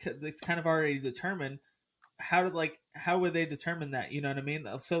it's kind of already determined. How would they determine that? You know what I mean?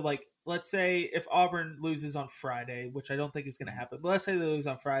 So, let's say if Auburn loses on Friday, which I don't think is going to happen, but let's say they lose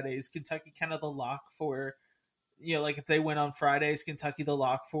on Friday, is Kentucky kind of the lock for, if they win on Friday, is Kentucky the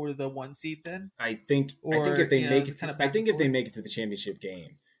lock for the 1 seed then? I think if they make it, if they make it to the championship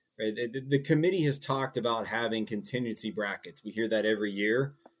game. Right? The committee has talked about having contingency brackets. We hear that every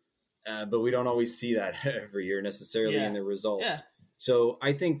year. but we don't always see that every year necessarily in the results. Yeah. So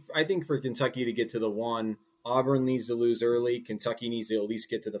I think for Kentucky to get to the 1, Auburn needs to lose early. Kentucky needs to at least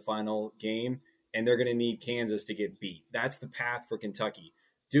get to the final game, and they're going to need Kansas to get beat. That's the path for Kentucky.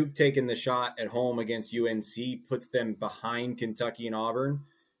 Duke taking the shot at home against UNC puts them behind Kentucky and Auburn.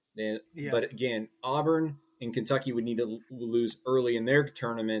 But again, Auburn and Kentucky would need to lose early in their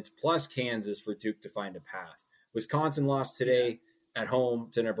tournaments, plus Kansas for Duke to find a path. Wisconsin lost today at home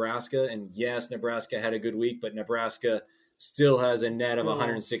to Nebraska, and yes, Nebraska had a good week, but Nebraska still has a net of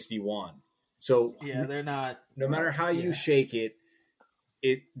 161. So they're not. No matter how you shake it,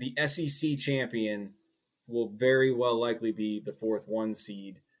 the SEC champion will very well likely be the 4th 1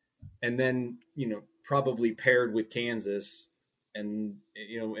 seed, and then probably paired with Kansas, and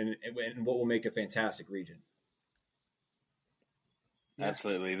and what will make a fantastic region.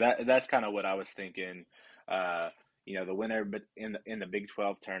 Absolutely, that's kind of what I was thinking. The winner in the Big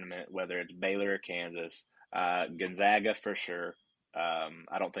 12 tournament, whether it's Baylor or Kansas, Gonzaga for sure.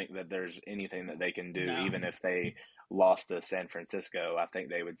 I don't think that there's anything that they can do, even if they lost to San Francisco. I think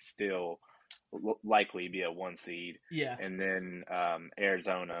they would still likely be a 1 seed. Yeah. And then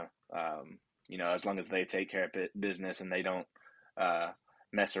Arizona, as long as they take care of business and they don't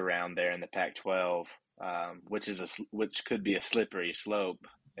mess around there in the Pac-12, which could be a slippery slope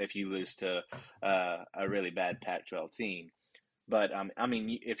if you lose to a really bad Pac-12 team. But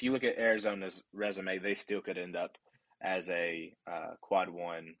if you look at Arizona's resume, they still could end up as a quad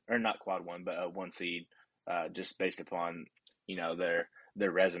 1, or not quad 1, but a 1 seed, just based upon their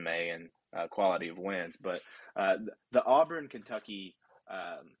resume and quality of wins. But the Auburn Kentucky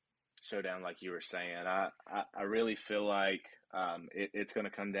showdown, like you were saying, I really feel like it's going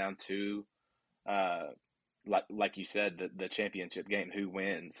to come down to like you said, the championship game, who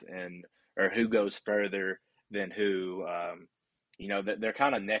wins or who goes further than who. They're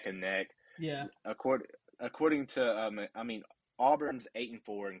kind of neck and neck. Yeah. According to Auburn's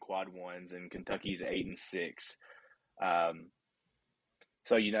 8-4 in quad 1s and Kentucky's 8-6.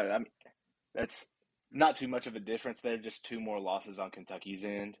 So that's not too much of a difference. They're just 2 more losses on Kentucky's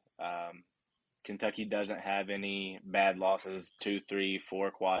end. Kentucky doesn't have any bad losses, 2, 3,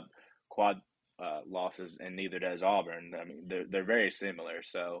 4 quad losses, and neither does Auburn. They're very similar.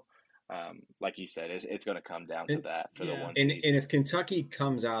 So, like you said, it's going to come down to that for the 1 seed. And if Kentucky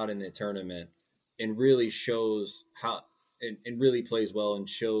comes out in the tournament and really shows how and really plays well and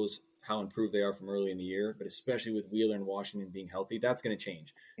shows how improved they are from early in the year, but especially with Wheeler and Washington being healthy, that's going to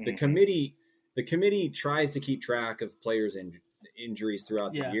change. Mm-hmm. The committee tries to keep track of players' injuries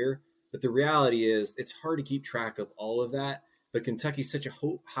throughout the year, but the reality is it's hard to keep track of all of that. But Kentucky's such a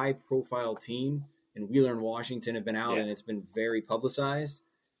high-profile team, and Wheeler and Washington have been out, and it's been very publicized.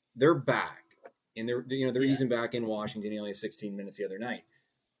 They're back, and they're easing back in Washington. He only had 16 minutes the other night.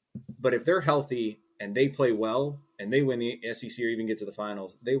 But if they're healthy and they play well and they win the SEC or even get to the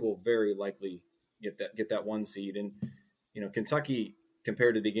finals, they will very likely get that 1 seed. And Kentucky,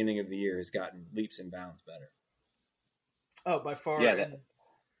 compared to the beginning of the year, has gotten leaps and bounds better. Oh, by far.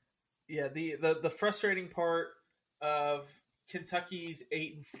 The frustrating part of Kentucky's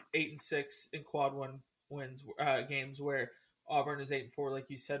 8-6 in quad 1 wins games, where Auburn is 8-4, like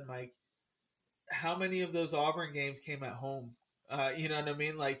you said, Mike. How many of those Auburn games came at home? You know what I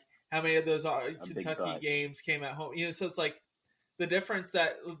mean? Like, how many of those Kentucky games came at home? So it's like the difference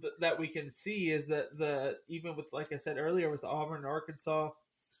that we can see is that even with, like I said earlier, with Auburn and Arkansas,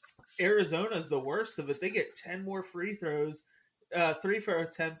 Arizona's the worst of it. They get 10 more free throw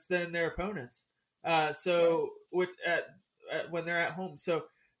attempts than their opponents. When they're at home, so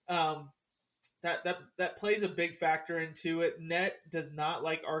that plays a big factor into it. Net does not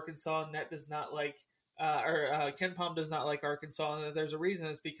like Arkansas. Net does not like, Ken Palm does not like Arkansas, and there's a reason.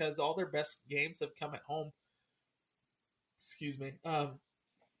 It's because all their best games have come at home. Excuse me. And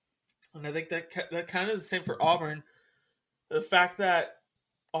I think that kind of is the same for Auburn. The fact that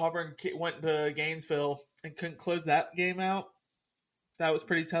Auburn went to Gainesville and couldn't close that game out, that was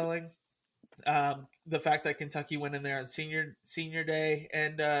pretty telling. The fact that Kentucky went in there on senior day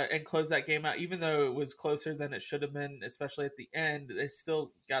and closed that game out, even though it was closer than it should have been, especially at the end, they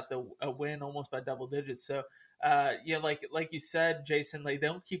still got a win almost by double digits. So, like you said, Jason, like, they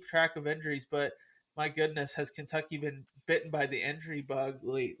don't keep track of injuries, but my goodness, has Kentucky been bitten by the injury bug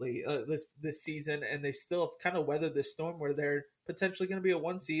lately this season, and they still have kind of weathered this storm where they're potentially going to be a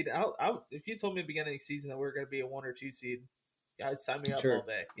 1 seed. If you told me at the beginning of the season that we're going to be a 1 or 2 seed, guys, sign me up all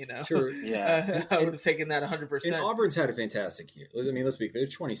day. Sure, yeah. I would have taken that 100%. And Auburn's had a fantastic year. I mean, let's be clear.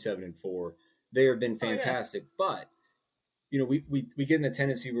 They're 27-4. They have been fantastic, but we get in the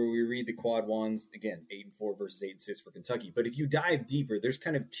tendency where we read the quad ones again, 8-4 versus 8-6 for Kentucky. But if you dive deeper, there's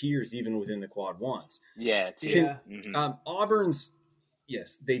kind of tiers even within the quad ones. Yeah, Auburn's,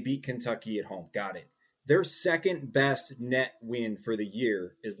 yes, they beat Kentucky at home. Got it. Their second best net win for the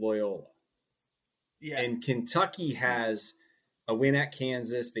year is Loyola. Yeah, and Kentucky has a win at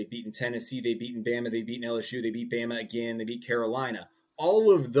Kansas. They've beaten Tennessee. They've beaten Bama. They've beaten LSU. They beat Bama again. They beat Carolina.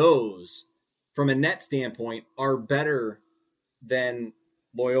 All of those, from a net standpoint, are better than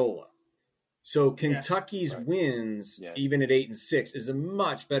Loyola. So Kentucky's wins, even at 8-6, is a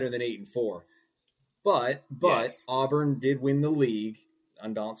much better than 8-4. But Auburn did win the league,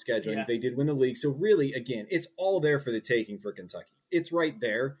 unbalanced scheduling. Yeah. They did win the league. So really, again, it's all there for the taking for Kentucky. It's right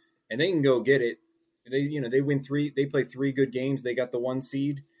there, and they can go get it. They win 3. They play 3 good games. They got the 1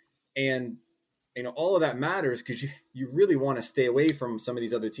 seed, and all of that matters because you really want to stay away from some of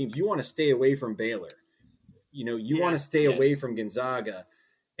these other teams. You want to stay away from Baylor. You want to stay away from Gonzaga.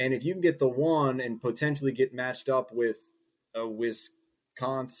 And if you can get the 1 and potentially get matched up with a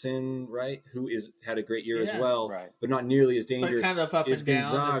Wisconsin, right, who had a great year as well, but not nearly as dangerous kind of up as and down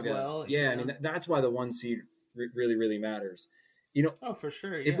Gonzaga. As well, I mean, that's why the 1 seed really, really matters. Oh, for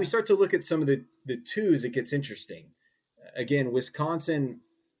sure. If we start to look at some of the 2s, it gets interesting. Again, Wisconsin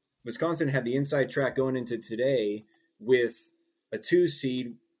had the inside track going into today with a 2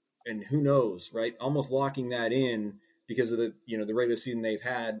 seed. And who knows, right? Almost locking that in because of the regular season they've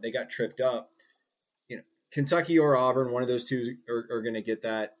had. They got tripped up. Kentucky or Auburn, one of those 2 are going to get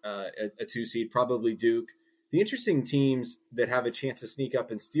that a 2 seed. Probably Duke. The interesting teams that have a chance to sneak up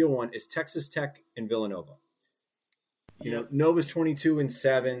and steal one is Texas Tech and Villanova. Nova's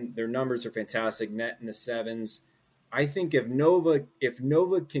 22-7. Their numbers are fantastic, net in the 7s. I think if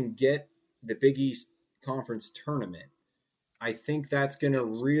Nova can get the Big East Conference tournament, I think that's going to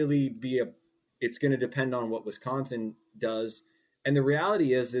really it's going to depend on what Wisconsin does. And the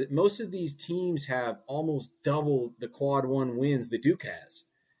reality is that most of these teams have almost double the quad 1 wins that Duke has.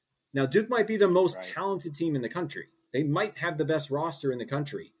 Now, Duke might be the most talented team in the country. They might have the best roster in the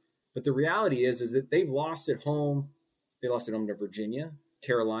country. But the reality is that they've lost at home. They lost at home to Virginia,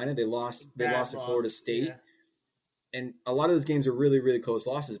 Carolina. They lost at Florida State. Yeah. And a lot of those games are really, really close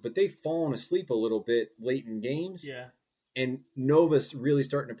losses. But they've fallen asleep a little bit late in games. Yeah. And Nova's really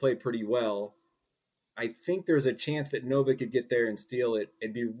starting to play pretty well. I think there's a chance that Nova could get there and steal it.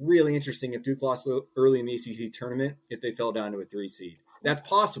 It'd be really interesting if Duke lost early in the ACC tournament if they fell down to a 3 seed. That's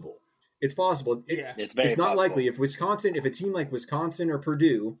possible. It's possible. It's not possible. Likely. If a team like Wisconsin or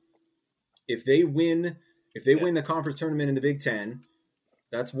Purdue, if they win the conference tournament in the Big Ten,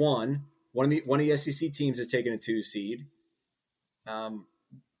 that's one. One of the SEC teams has taken a 2 seed.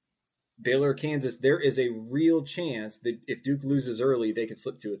 Baylor, Kansas, there is a real chance that if Duke loses early, they could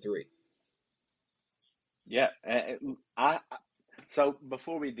slip to a 3. Yeah. So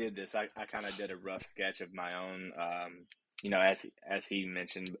before we did this, I kind of did a rough sketch of my own, as he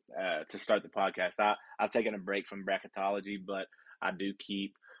mentioned, to start the podcast. I've taken a break from bracketology, but I do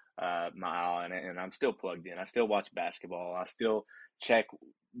keep my eye on it, and I'm still plugged in. I still watch basketball. I still check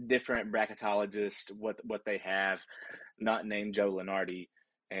different bracketologists, what they have, not named Joe Lunardi.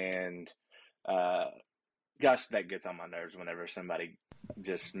 And gosh, that gets on my nerves whenever somebody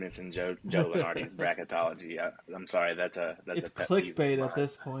just mentions Joe Lunardi's bracketology. I'm sorry, it's a clickbait at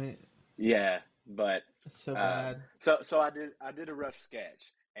this point. Yeah, but it's so bad. So I did a rough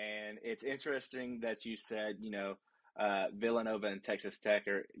sketch, and it's interesting that you said Villanova and Texas Tech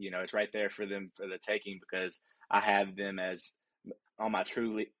are it's right there for them for the taking, because I have them as on my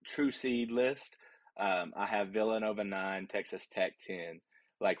true seed list. I have Villanova 9, Texas Tech 10.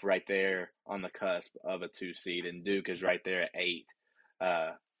 Like right there on the cusp of a 2 seed, and Duke is right there at 8.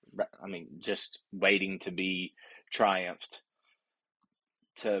 Just waiting to be triumphed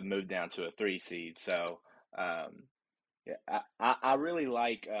to move down to a 3 seed. So, I really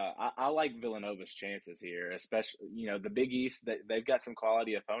like I like Villanova's chances here, especially the Big East. They've got some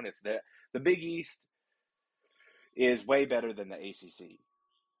quality opponents. The Big East is way better than the ACC,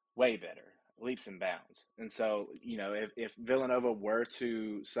 way better. Leaps and bounds. And so, if Villanova were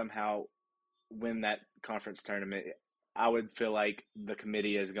to somehow win that conference tournament, I would feel like the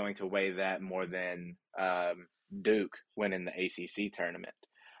committee is going to weigh that more than Duke winning the ACC tournament.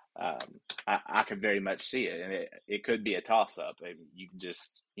 I could very much see it, and it could be a toss-up. You can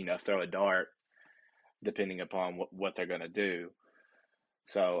just, throw a dart depending upon what they're going to do.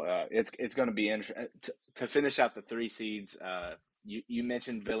 So it's going to be interesting. To finish out the 3 seeds, You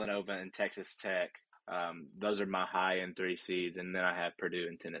mentioned Villanova and Texas Tech. Those are my high-end 3 seeds, and then I have Purdue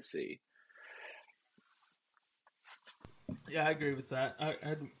and Tennessee. Yeah, I agree with that.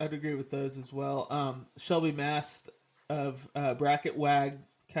 I'd agree with those as well. Shelby Mast of Bracket Wag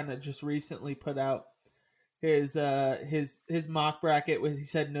kind of just recently put out his mock bracket where he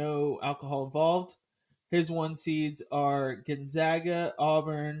said no alcohol involved. His 1 seeds are Gonzaga,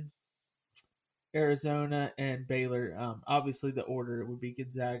 Auburn, Arizona, and Baylor. Obviously, the order would be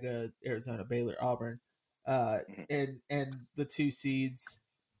Gonzaga, Arizona, Baylor, Auburn, and the 2 seeds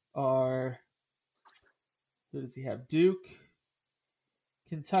are, who does he have? Duke,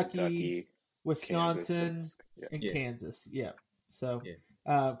 Kentucky, Wisconsin, and Kansas. Yeah. So,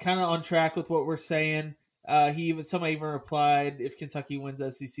 kind of on track with what we're saying. Somebody even replied, if Kentucky wins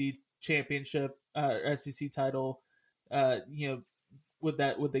SEC championship, SEC title, would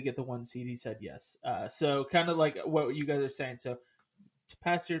they get the 1 seed? He said yes. So kind of like what you guys are saying. So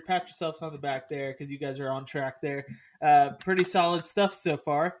pat yourselves on the back there because you guys are on track there. Pretty solid stuff so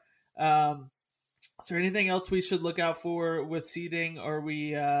far. Is there anything else we should look out for with seeding? Or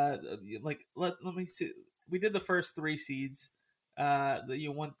we let me see. We did the first 3 seeds.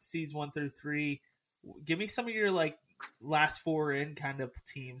 Seeds 1 through 3. Give me some of your last 4 in kind of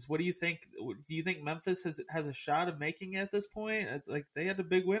teams. What do you think? Do you think Memphis has a shot of making it at this point? Like, they had a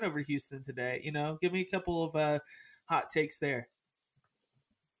big win over Houston today. Give me a couple of hot takes there.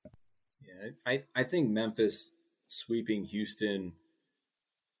 Yeah, I think Memphis sweeping Houston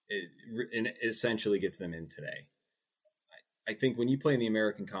essentially gets them in today. I think when you play in the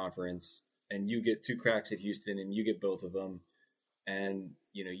American Conference and you get 2 cracks at Houston and you get both of them, and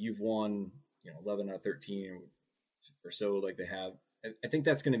you've won 11 out of 13 or so like they have, I think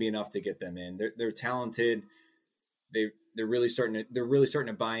that's going to be enough to get them in. They're talented. They're really starting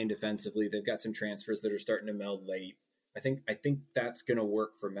to buy in defensively. They've got some transfers that are starting to meld late. I think that's going to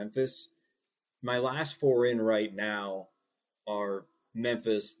work for Memphis. My last 4 in right now are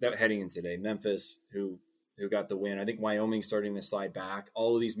Memphis, that heading in today. Memphis, who got the win. I think Wyoming's starting to slide back.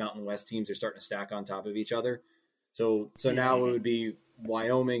 All of these Mountain West teams are starting to stack on top of each other. So now it would be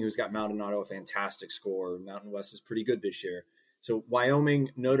Wyoming, who's got Maldonado, a fantastic scorer. Mountain West is pretty good this year. So Wyoming,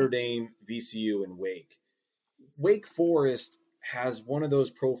 Notre Dame, VCU, and Wake. Wake Forest has one of those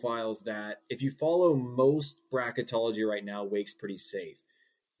profiles that if you follow most bracketology right now, Wake's pretty safe.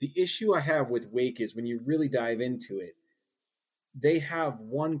 The issue I have with Wake is when you really dive into it, they have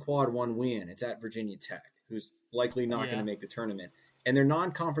 1 quad 1 win. It's at Virginia Tech, who's likely not going to make the tournament. And their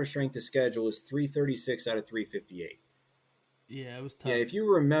non-conference strength of schedule is 336 out of 358. Yeah, it was tough. Yeah, if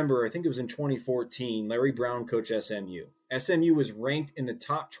you remember, I think it was in 2014, Larry Brown coached SMU. SMU was ranked in the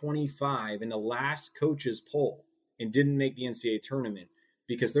top 25 in the last coaches poll and didn't make the NCAA tournament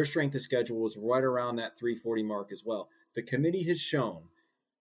because their strength of schedule was right around that 340 mark as well. The committee has shown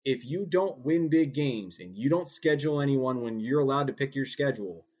if you don't win big games and you don't schedule anyone when you're allowed to pick your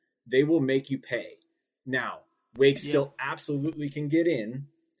schedule, they will make you pay. Now, Wake still absolutely can get in,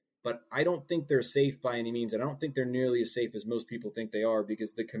 but I don't think they're safe by any means. I don't think they're nearly as safe as most people think they are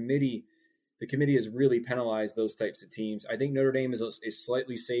because the committee has really penalized those types of teams. I think Notre Dame is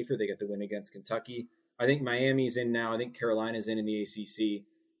slightly safer. They get the win against Kentucky. I think Miami's in now. I think Carolina's in the ACC.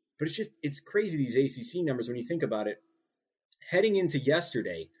 But it's crazy, these ACC numbers, when you think about it. Heading into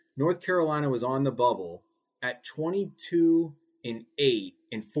yesterday, North Carolina was on the bubble at 22-8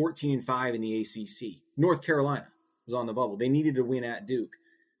 and 14-5 in the ACC. North Carolina was on the bubble. They needed to win at Duke.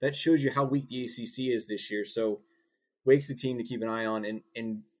 That shows you how weak the ACC is this year. So Wake's a team to keep an eye on,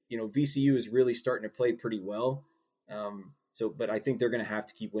 and VCU is really starting to play pretty well. But I think they're going to have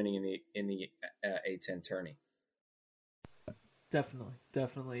to keep winning in the A10 tourney.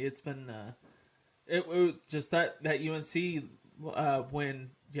 Definitely. It's been it just that UNC win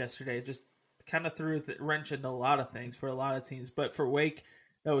yesterday just kind of threw a wrench into a lot of things for a lot of teams, but for Wake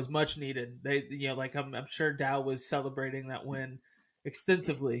that was much needed. They I'm sure Dow was celebrating that win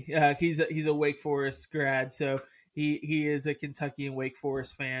extensively. He's a Wake Forest grad, so he is a Kentucky and Wake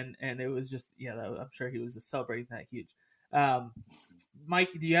Forest fan, and it was just I'm sure he was just celebrating that huge. Mike,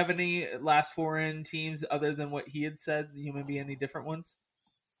 do you have any last 4 in teams other than what he had said? Maybe any different ones?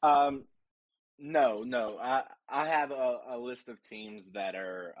 No. I have a list of teams that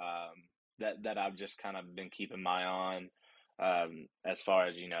are that I've just kind of been keeping my eye on as far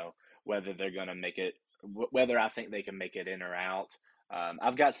as whether they're going to make it, whether I think they can make it in or out.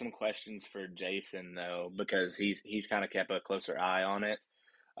 I've got some questions for Jason though because he's kind of kept a closer eye on it.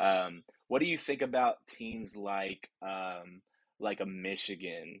 What do you think about teams like a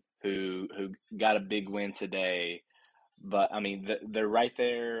Michigan who got a big win today? But I mean, they're right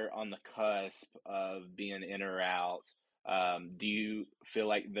there on the cusp of being in or out. Do you feel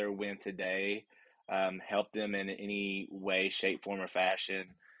like their win today helped them in any way, shape, form, or fashion?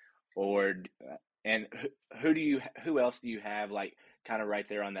 And who else do you have like kind of right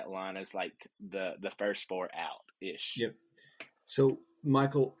there on that line as like the first 4 out? ish. Yep. So,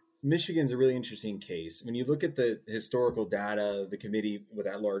 Michael, Michigan's a really interesting case. When you look at the historical data of the committee with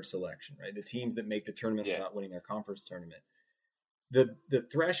that large selection, right? The teams that make the tournament without winning their conference tournament. The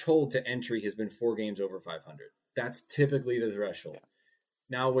threshold to entry has been 4 games over 500. That's typically the threshold. Yeah.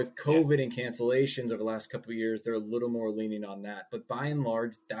 Now, with COVID and cancellations over the last couple of years, they're a little more lenient on that. But by and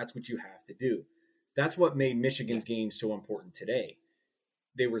large, that's what you have to do. That's what made Michigan's games so important today.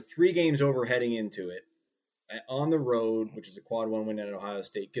 They were 3 games over heading into it on the road, which is a quad 1 win at Ohio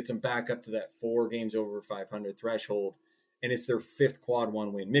State, gets them back up to that 4 games over 500 threshold, and it's their 5th quad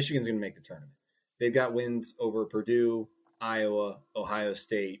 1 win. Michigan's going to make the tournament. They've got wins over Purdue, Iowa, Ohio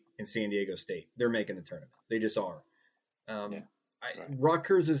State, and San Diego State. They're making the tournament. They just are.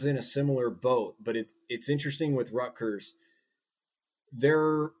 Rutgers is in a similar boat, but it's interesting with Rutgers.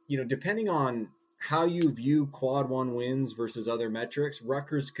 They're, depending on how you view quad 1 wins versus other metrics,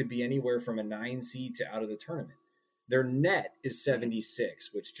 Rutgers could be anywhere from a 9 seed to out of the tournament. Their net is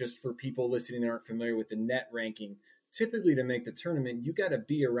 76, which, just for people listening that aren't familiar with the net ranking, typically to make the tournament, you got to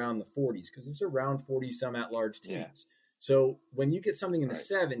be around the 40s because it's around 40 some at-large teams. Yeah. So when you get something in the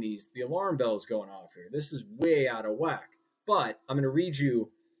 70s, the alarm bell's going off here. This is way out of whack. But I'm going to read you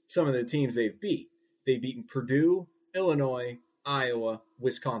some of the teams they've beat. They've beaten Purdue, Illinois, Iowa,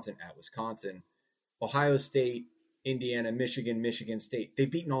 Wisconsin at Wisconsin, Ohio State, Indiana, Michigan, Michigan State. They've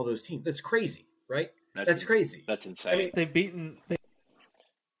beaten all those teams. That's crazy, right? That's crazy. That's insane. I mean, they've beaten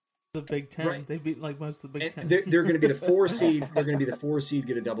the Big Ten. Right. They've beaten like most of the Big Ten. They're going to be the 4 seed. They're going to be the 4 seed,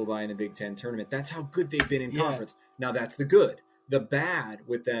 get a double bye in the Big Ten tournament. That's how good they've been in conference. Now, that's the good. The bad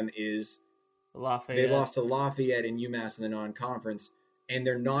with them is Lafayette. They lost to Lafayette and UMass in the non-conference, and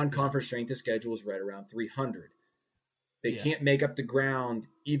their non-conference strength of schedule is right around 300. They can't make up the ground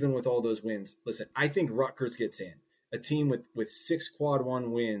even with all those wins. Listen, I think Rutgers gets in. A team with 6 quad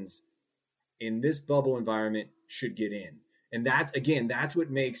 1 wins in this bubble environment should get in. And that's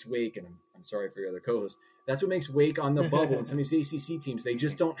what makes Wake, and I'm sorry for your other co-host, that's what makes Wake on the bubble and some of these ACC teams. They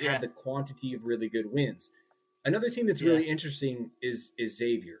just don't have the quantity of really good wins. Another team that's really interesting is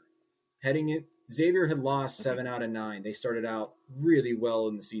Xavier. Xavier had lost 7 out of 9. They started out really well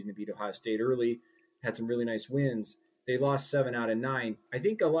in the season to beat Ohio State early, had some really nice wins. They lost 7 out of 9. I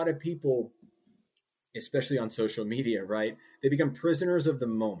think a lot of people, especially on social media, right, they become prisoners of the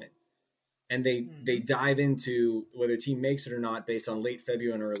moment. And they dive into whether a team makes it or not based on late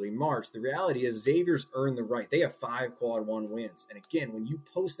February and early March. The reality is Xavier's earned the right. They have 5 quad 1 wins. And again, when you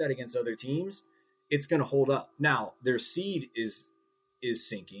post that against other teams, it's going to hold up. Now, their seed is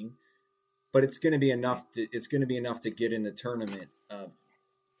sinking, but it's going to be enough to get in the tournament.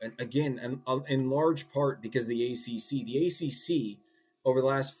 And again, in large part because the ACC over the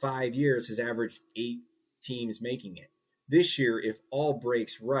last 5 years has averaged 8 teams making it. This year, if all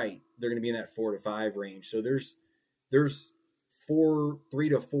breaks right, they're going to be in that 4 to 5 range. So there's 3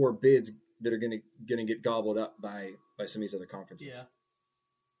 to 4 bids that are going to get gobbled up by some of these other conferences.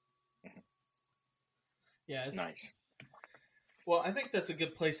 Yeah. It's nice. Well, I think that's a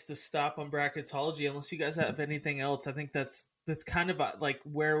good place to stop on bracketology. Unless you guys have anything else, I think that's kind of like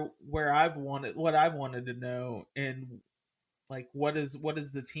where I've wanted to know, and like what is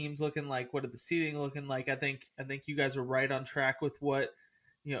the teams looking like? What are the seeding looking like? I think you guys are right on track with what,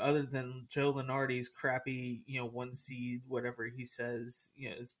 other than Joe Lunardi's crappy, 1 seed, whatever he says,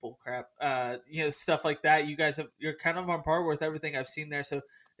 is bull crap. Stuff like that. You're kind of on par with everything I've seen there. So,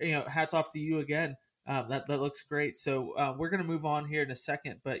 hats off to you again. That looks great. So we're going to move on here in a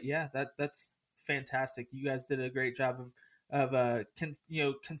second, but yeah, that's fantastic. You guys did a great job of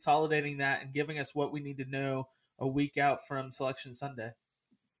consolidating that and giving us what we need to know a week out from Selection Sunday.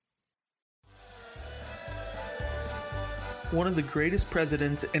 One of the greatest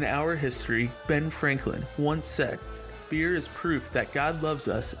presidents in our history, Ben Franklin, once said, "Beer is proof that God loves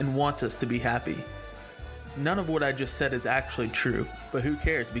us and wants us to be happy." None of what I just said is actually true, but who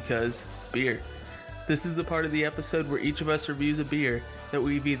cares, because beer. This is the part of the episode where each of us reviews a beer that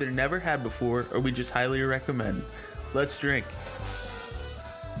we've either never had before or we just highly recommend. Let's drink.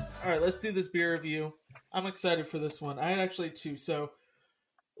 All right, let's do this beer review. I'm excited for this one. I had actually 2. So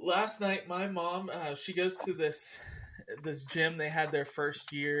last night, my mom, she goes to this gym. They had their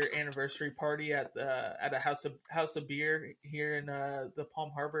first year anniversary party at a house of beer here in the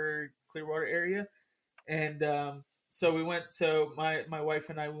Palm Harbor, Clearwater area, and so we went. So my wife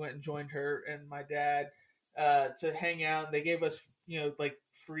and I went and joined her and my dad to hang out. They gave us like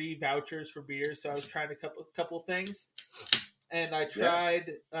free vouchers for beer. So I was trying a couple things, and I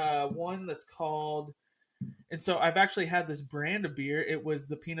tried one that's called. And so I've actually had this brand of beer. It was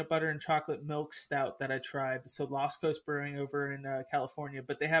the peanut butter and chocolate milk stout that I tried. So Lost Coast Brewing over in California,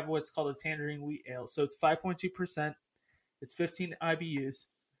 but they have what's called a tangerine wheat ale. So it's 5.2%. It's 15 IBUs.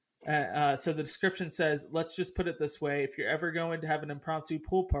 So the description says, let's just put it this way. If you're ever going to have an impromptu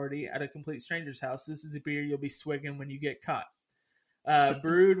pool party at a complete stranger's house, this is the beer you'll be swigging when you get caught.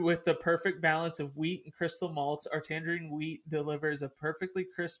 Brewed with the perfect balance of wheat and crystal malts, our tangerine wheat delivers a perfectly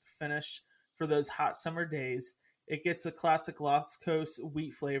crisp finish for those hot summer days. It gets a classic Lost Coast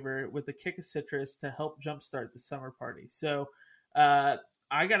wheat flavor with a kick of citrus to help jumpstart the summer party. So I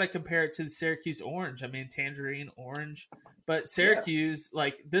got to compare it to the Syracuse Orange. I mean, tangerine, orange. But Syracuse,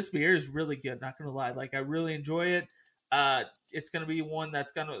 like, this beer is really good, not going to lie. Like, I really enjoy it. It's going to be one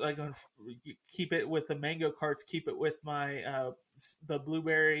that's going to keep it with the mango carts, keep it with my the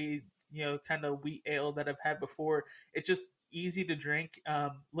blueberry, kind of wheat ale that I've had before. It's just easy to drink,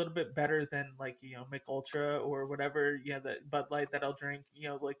 a little bit better than like Mich Ultra or whatever, the Bud Light that I'll drink,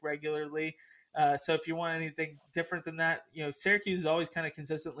 like regularly. So if you want anything different than that, Syracuse is always kind of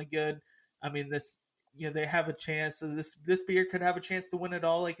consistently good. I mean, this, they have a chance. So this beer could have a chance to win it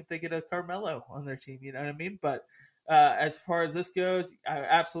all, like if they get a Carmelo on their team. You know what I mean? But as far as this goes, I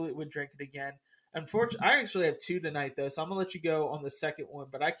absolutely would drink it again. Unfortunately, I actually have two tonight though, so I'm gonna let you go on the second one.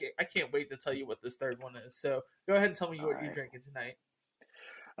 But I can't wait to tell you what this third one is. So go ahead and tell me what you're drinking tonight.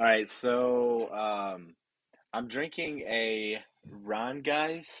 All right, so I'm drinking a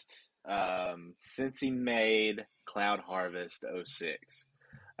Rheingeist Cincy made Cloud Harvest 06,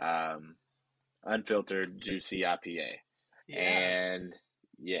 unfiltered juicy IPA, and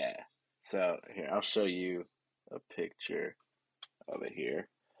so here I'll show you a picture of it here.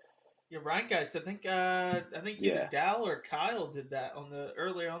 Yeah, Rheingeist. I think either Dal or Kyle did that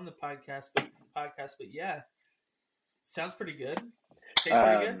earlier on the podcast, but yeah, sounds pretty good. Tastes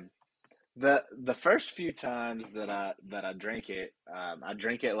pretty good. The first few times that I drink it, I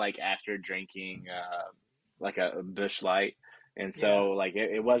drink it like after drinking like a Busch Light, and so like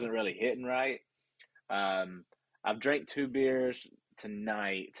it wasn't really hitting right. I've drank 2 beers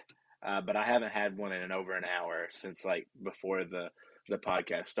tonight, but I haven't had one in over an hour since like before the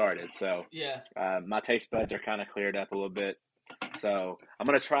podcast started. So my taste buds are kind of cleared up a little bit. So I'm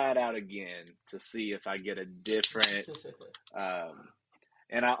going to try it out again to see if I get a different,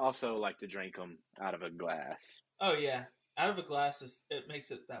 and I also like to drink them out of a glass. Oh yeah. Out of a glass it makes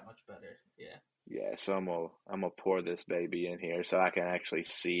it that much better. Yeah. Yeah. So I'm going to pour this baby in here so I can actually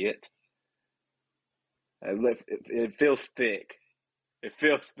see it. It feels thick. It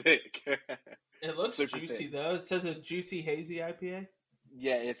feels thick. It looks juicy thick, though. It says a juicy hazy IPA.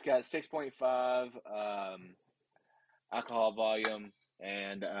 Yeah, it's got 6.5 alcohol volume,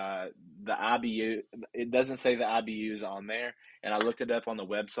 and the IBU. It doesn't say the IBUs on there, and I looked it up on the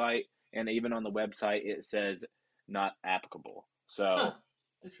website, and even on the website it says not applicable. So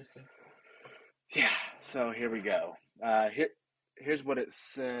interesting. Yeah. So here we go. Here's what it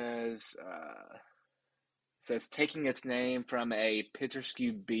says. It says, taking its name from a picturesque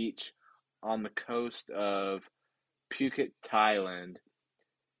beach on the coast of Phuket, Thailand,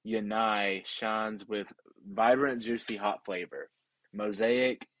 Yanai shines with vibrant, juicy hop flavor.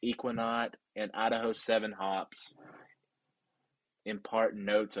 Mosaic, Equinox, and Idaho 7 hops impart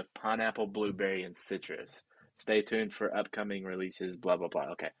notes of pineapple, blueberry, and citrus. Stay tuned for upcoming releases, blah, blah,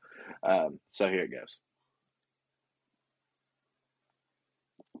 blah. Okay. So here it goes.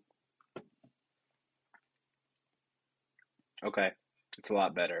 Okay. It's a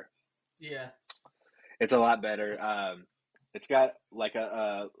lot better. Yeah. It's a lot better. It's got like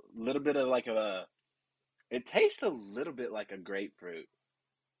a little bit of like it tastes a little bit like a grapefruit,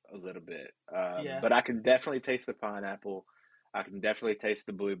 a little bit. But I can definitely taste the pineapple. I can definitely taste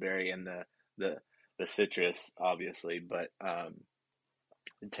the blueberry and the citrus, obviously. But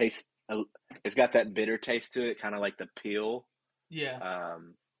it tastes. It's got that bitter taste to it, kind of like the peel. Yeah.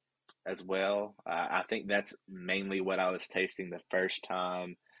 As well. I think that's mainly what I was tasting the first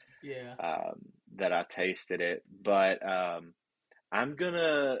time. Yeah. That I tasted it, but I'm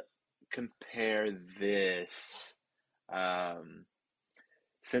gonna compare this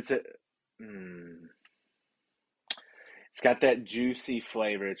since it's got that juicy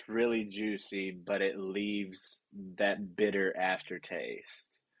flavor. It's really juicy, but it leaves that bitter aftertaste.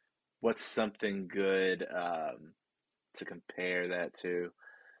 What's something good to compare that to?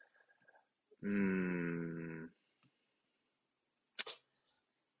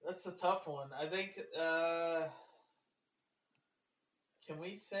 That's a tough one. I think, can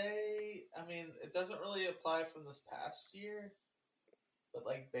we say, I mean, it doesn't really apply from this past year, but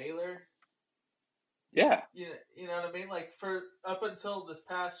like Baylor. Yeah. You know what I mean? Like for up until this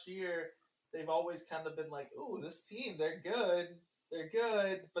past year, they've always kind of been like, ooh, this team, they're good,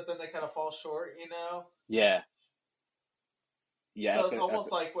 but then they kind of fall short, you know? Yeah. So it's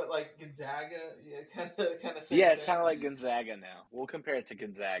almost like what, like Gonzaga, kind of. Yeah, it's kind of like Gonzaga now. We'll compare it to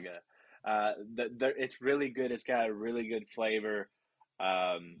Gonzaga. It's really good. It's got a really good flavor,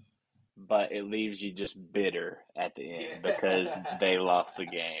 but it leaves you just bitter at the end because they lost the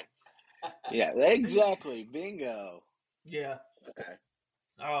game. Yeah, exactly. Bingo. Yeah. Okay.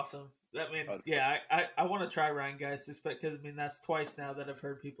 Awesome. I want to try Rhinegeist, because that's twice now that I've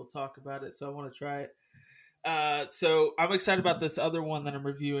heard people talk about it, so I want to try it. So I'm excited about this other one that I'm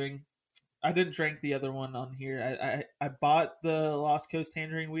reviewing. I didn't drink the other one on here. I bought the Lost Coast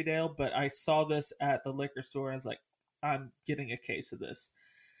Tangerine Wheat Ale, but I saw this at the liquor store. And I was like, I'm getting a case of this.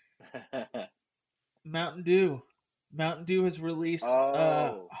 Mountain Dew. Mountain Dew has released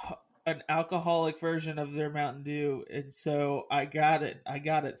an alcoholic version of their Mountain Dew, and so I got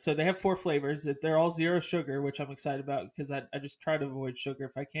it. So they have 4 flavors. They're all 0 sugar, which I'm excited about because I just try to avoid sugar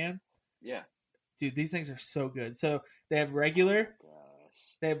if I can. Yeah. Dude, these things are so good. So they have regular,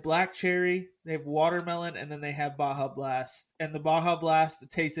 they have black cherry, they have watermelon, and then they have Baja Blast. And the Baja Blast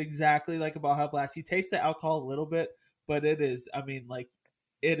tastes exactly like a Baja Blast. You taste the alcohol a little bit, but it is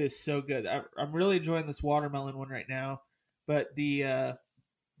so good. I'm really enjoying this watermelon one right now. But the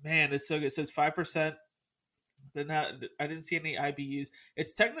man, it's so good. So it's 5%. I didn't see any IBUs.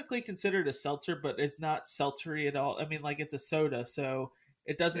 It's technically considered a seltzer, but it's not seltzery at all. It's a soda, so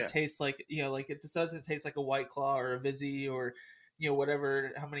it doesn't taste like, it just doesn't taste like a White Claw or a Vizzy or,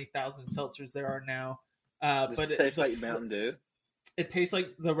 whatever, how many thousand seltzers there are now. But it tastes like Mountain Dew. It tastes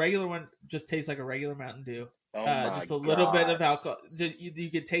like the regular one. Just tastes like a regular Mountain Dew. Just a little bit of alcohol.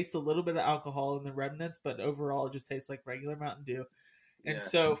 You could taste a little bit of alcohol in the remnants, but overall, it just tastes like regular Mountain Dew. And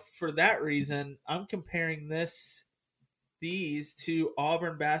so, for that reason, I'm comparing these to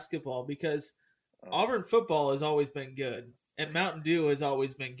Auburn basketball, because Auburn football has always been good, and Mountain Dew has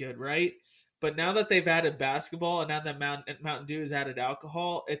always been good, right? But now that they've added basketball, and now that Mountain Dew has added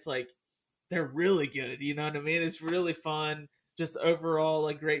alcohol, it's like they're really good. You know what I mean? It's really fun. Just overall,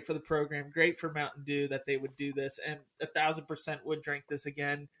 like, great for the program, great for Mountain Dew that they would do this, and 1,000% would drink this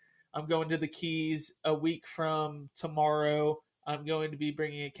again. I'm going to the Keys a week from tomorrow. I'm going to be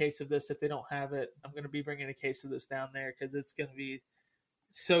bringing a case of this if they don't have it. I'm going to be bringing a case of this down there because it's going to be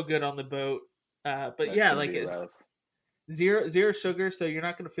so good on the boat. But yeah, like zero sugar, so you're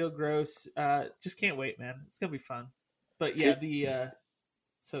not going to feel gross. Just can't wait, man. It's going to be fun. But yeah,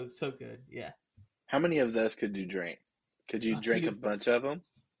 so good. Yeah. How many of those could you drink? Could you drink a bunch of them?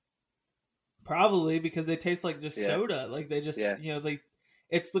 Probably, because they taste like just soda. Like they just,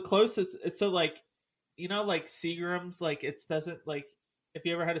 it's the closest. It's so like, like Seagram's, like it doesn't, like, if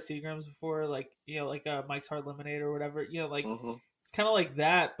you ever had a Seagram's before, like, like a Mike's Hard Lemonade or whatever, like it's kind of like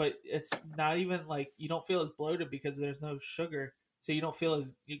that, but it's not even like, you don't feel as bloated because there's no sugar, so you don't feel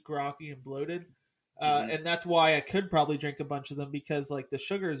as groggy and bloated. And that's why I could probably drink a bunch of them, because like the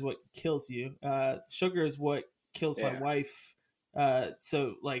sugar is what kills you. Sugar is what kills my wife.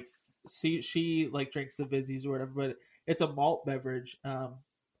 So like, she like drinks the Vizzies or whatever, but it's a malt beverage.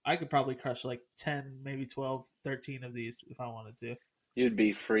 I could probably crush like 10, maybe 12, 13 of these if I wanted to. You'd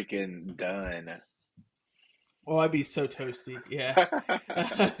be freaking done. Oh, I'd be so toasty. Yeah.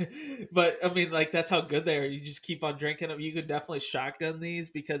 But like, that's how good they are. You just keep on drinking them. You could definitely shotgun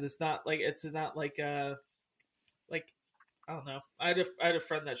these, because it's not like I don't know. I had a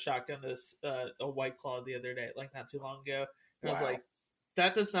friend that shotgunned this a White Claw the other day, like not too long ago. And I was like,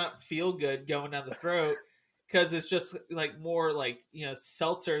 that does not feel good going down the throat. Because it's just like more like,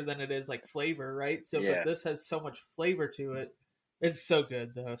 seltzer than it is like flavor, right? So, but this has so much flavor to it. It's so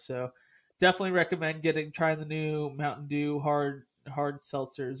good though. So definitely recommend trying the new Mountain Dew hard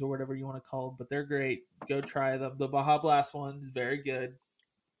seltzers or whatever you want to call them. But they're great. Go try them. The Baja Blast one is very good.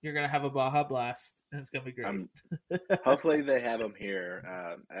 You're gonna have a Baja Blast, and it's gonna be great. Hopefully they have them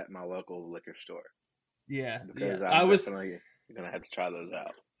here at my local liquor store. Yeah, because I'm definitely gonna have to try those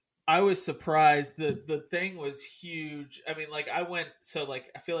out. I was surprised. The thing was huge. I went, so like,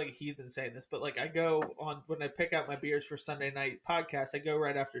 I feel like a heathen saying this, but like, I go on, when I pick out my beers for Sunday night podcast, I go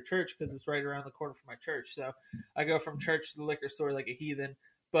right after church because it's right around the corner from my church. So I go from church to the liquor store like a heathen.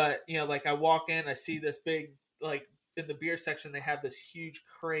 But, like, I walk in, I see this big, like, in the beer section, they have this huge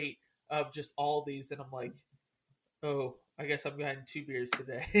crate of just all these. And I'm like, oh, I guess I'm getting 2 beers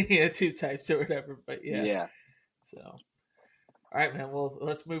today. 2 types or whatever. But yeah. So. All right, man. Well,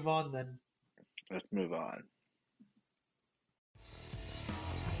 let's move on then. Let's move on.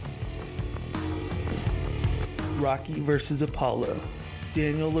 Rocky versus Apollo.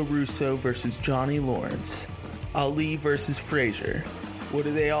 Daniel LaRusso versus Johnny Lawrence. Ali versus Frazier. What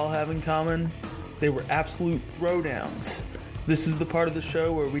do they all have in common? They were absolute throwdowns. This is the part of the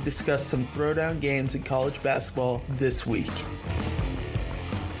show where we discuss some throwdown games in college basketball this week.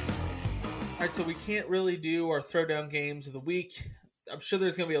 All right, so we can't really do our throwdown games of the week. I'm sure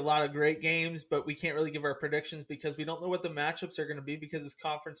there's going to be a lot of great games, but we can't really give our predictions because we don't know what the matchups are going to be because it's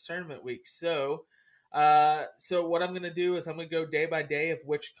conference tournament week. So what I'm going to do is I'm going to go day by day of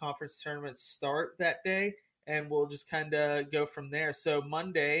which conference tournaments start that day, and we'll just kind of go from there. So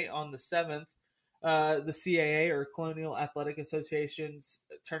Monday on the 7th, the CAA or Colonial Athletic Association's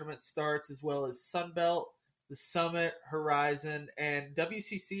tournament starts, as well as Sun Belt, the Summit, Horizon, and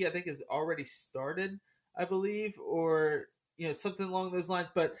WCC. I think has already started, I believe, or something along those lines.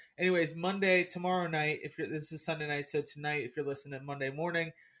 But anyways, Monday, tomorrow night, this is Sunday night, so tonight, if you're listening Monday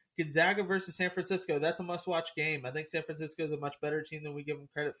morning, Gonzaga versus San Francisco. That's a must-watch game. I think San Francisco is a much better team than we give them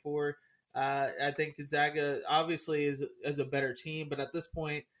credit for. I think Gonzaga obviously is a better team, but at this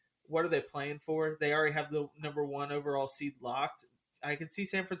point, what are they playing for? They already have the number 1 overall seed locked. I can see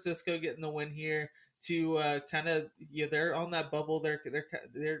San Francisco getting the win here to kind of they're on that bubble. They're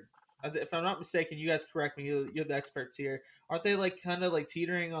if I'm not mistaken, you guys correct me. You're the experts here. Aren't they like kind of like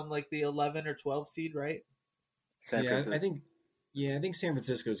teetering on like the 11 or 12 seed, right? I think San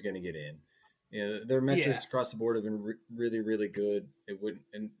Francisco is going to get in. Their metrics across the board have been really, really good.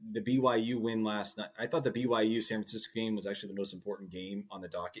 And the BYU win last night. I thought the BYU San Francisco game was actually the most important game on the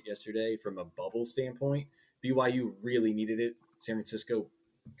docket yesterday from a bubble standpoint. BYU really needed it. San Francisco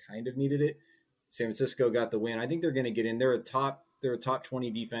kind of needed it. San Francisco got the win. I think they're going to get in. They're a top 20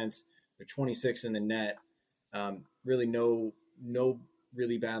 defense. They're 26 in the net. Really no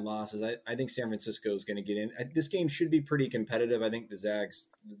really bad losses. I think San Francisco is going to get in. This game should be pretty competitive. I think the Zags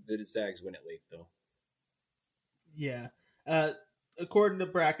win it late though. Yeah. According to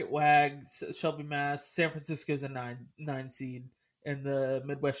Bracket Wag, Shelby Mass, San Francisco's a 9 seed in the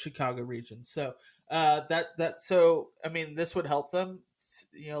Midwest Chicago region. So so I mean, this would help them,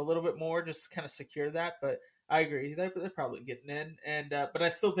 a little bit more, just kind of secure that. But I agree, they're probably getting in, and but I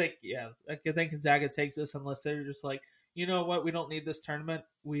still think, I think Gonzaga takes this unless they're just like, you know what, we don't need this tournament.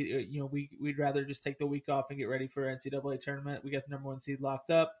 We'd rather just take the week off and get ready for NCAA tournament. We got the number 1 seed locked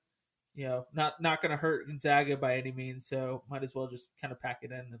up. Not going to hurt Gonzaga by any means, so might as well just kind of pack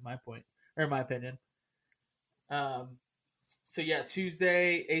it in my opinion. So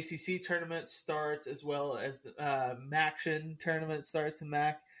Tuesday ACC tournament starts, as well as the MACtion tournament starts in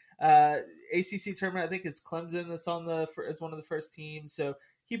MAC. ACC tournament, I think it's Clemson that's as one of the first teams, so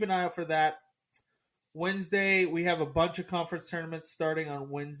keep an eye out for that. Wednesday, we have a bunch of conference tournaments starting on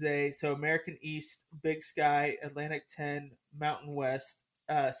Wednesday. So American East, Big Sky, Atlantic 10, Mountain West,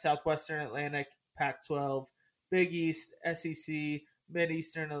 Southwestern Atlantic, Pac-12, Big East, SEC,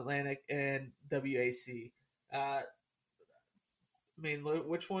 Mid-Eastern Atlantic, and WAC.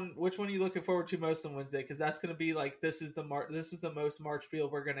 Which one are you looking forward to most on Wednesday? Because that's going to be like, this is the most March feel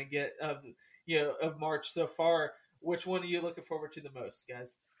we're going to get of March so far. Which one are you looking forward to the most,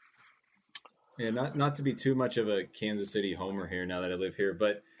 guys? Yeah, not to be too much of a Kansas City homer here now that I live here,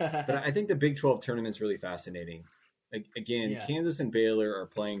 but I think the Big 12 tournament's really fascinating. Again, Kansas and Baylor are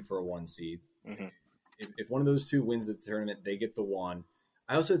playing for a 1 seed. Mm-hmm. If one of those two wins the tournament, they get the 1.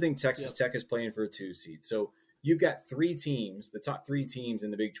 I also think Texas Tech is playing for a 2 seed. So you've got 3 teams, the top 3 teams in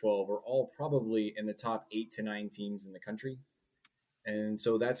the Big 12 are all probably in the top 8 to 9 teams in the country. And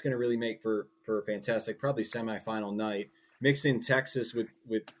so that's going to really make for a fantastic, probably semifinal night. Mix in Texas with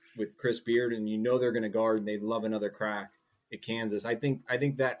Chris Beard, and they're going to guard, and they'd love another crack at Kansas. I think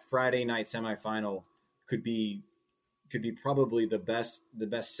that Friday night semifinal could be probably the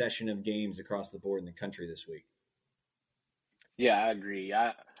best session of games across the board in the country this week. Yeah, I agree.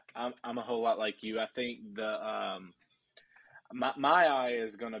 I'm a whole lot like you. I think my eye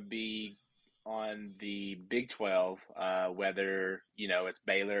is going to be on the Big 12, whether it's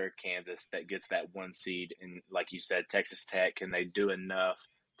Baylor or Kansas that gets that 1 seed, and like you said, Texas Tech, can they do enough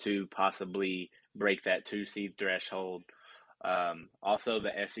to possibly break that 2 seed threshold? Also,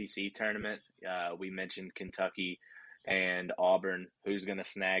 the SEC tournament, we mentioned Kentucky and Auburn. Who's going to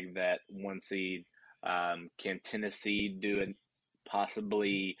snag that 1 seed? Can Tennessee do it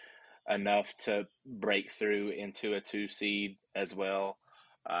possibly enough to break through into a 2 seed as well?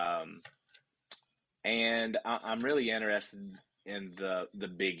 And I'm really interested in the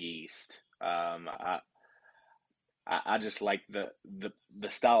Big East. I just like the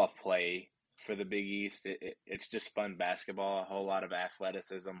style of play for the Big East. It's just fun basketball, a whole lot of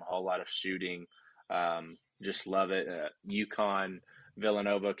athleticism, a whole lot of shooting. Just love it. UConn,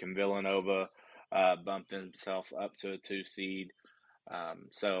 Villanova bump himself up to a 2 seed.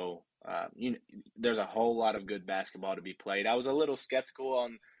 So there's a whole lot of good basketball to be played. I was a little skeptical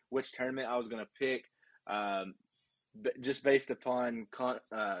on which tournament I was going to pick, just based upon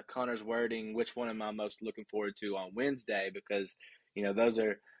Connor's wording. Which one am I most looking forward to on Wednesday? Because those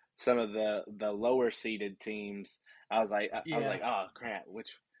are some of the lower seeded teams. I was like, oh crap,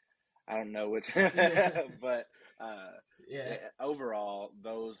 which I don't know which, but overall,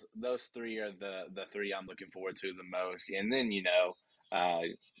 those three are the three I'm looking forward to the most. And then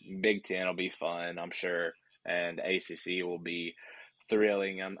Big Ten will be fun, I'm sure, and ACC will be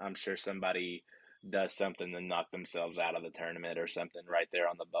thrilling. I'm sure somebody does something to knock themselves out of the tournament or something right there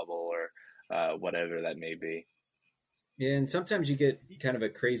on the bubble or whatever that may be. Yeah, and sometimes you get kind of a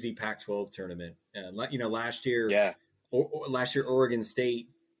crazy Pac-12 tournament. Last year, Oregon State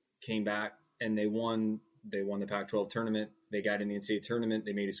came back and they won the Pac-12 tournament. They got in the NCAA tournament.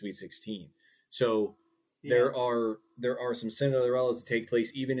 They made a Sweet 16. So there are some Cinderellas that take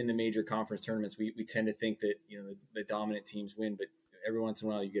place even in the major conference tournaments. We tend to think that the dominant teams win, but every once in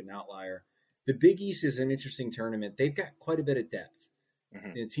a while you get an outlier. The Big East is an interesting tournament. They've got quite a bit of depth.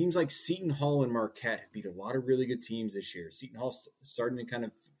 Mm-hmm. Teams like Seton Hall and Marquette have beat a lot of really good teams this year. Seton Hall's starting to kind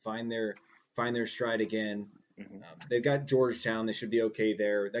of find their stride again. Mm-hmm. They've got Georgetown. They should be okay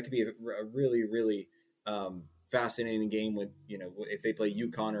there. That could be a really, really fascinating game with if they play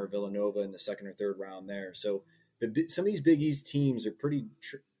UConn or Villanova in the second or third round there. So some of these Big East teams are pretty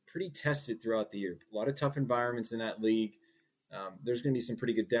tested throughout the year. A lot of tough environments in that league. There's going to be some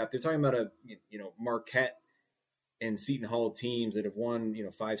pretty good depth. They're talking about Marquette and Seton Hall teams that have won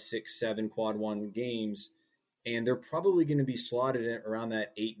 5, 6, 7 quad one games, and they're probably going to be slotted in around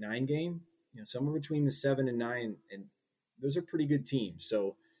that 8-9 game, somewhere between the 7 and 9, and those are pretty good teams.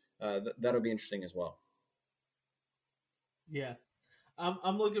 So that'll be interesting as well. Yeah,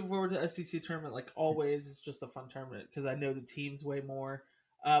 I'm looking forward to the SEC tournament. Like always, it's just a fun tournament because I know the teams way more.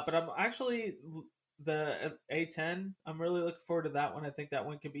 But I'm actually the A10. I'm really looking forward to that one. I think that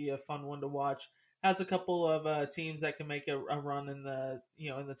one could be a fun one to watch. Has a couple of teams that can make a run in the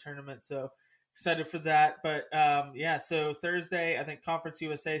in the tournament. So excited for that. But so Thursday I think Conference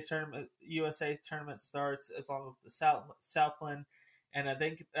USA tournament starts as long as the Southland, and I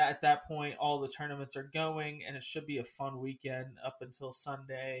think at that point all the tournaments are going, and it should be a fun weekend up until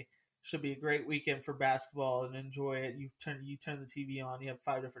Sunday. Should be a great weekend for basketball and enjoy it. You turn the TV on. You have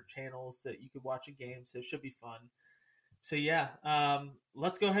 5 different channels that you could watch a game, so it should be fun. So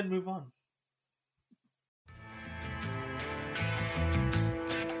let's go ahead and move on.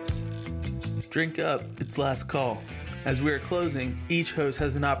 Drink up, it's last call. As we are closing, each host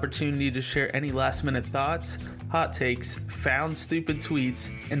has an opportunity to share any last-minute thoughts, hot takes, found stupid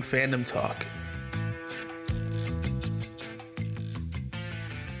tweets, and fandom talk.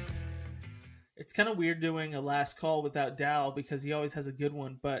 It's kind of weird doing a last call without Dal because he always has a good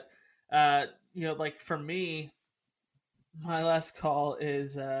one. But, like for me, my last call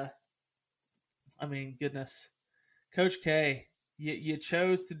is, goodness. Coach K, you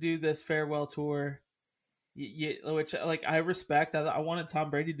chose to do this farewell tour, which like I respect. I wanted Tom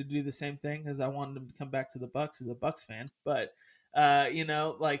Brady to do the same thing because I wanted him to come back to the Bucs as a Bucs fan. But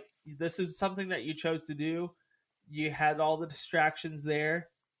like this is something that you chose to do. You had all the distractions there,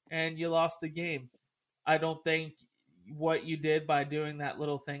 and you lost the game. I don't think what you did by doing that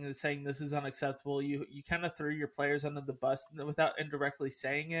little thing and saying this is unacceptable. You kind of threw your players under the bus without indirectly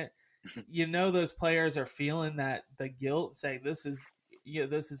saying it. Those players are feeling the guilt, saying this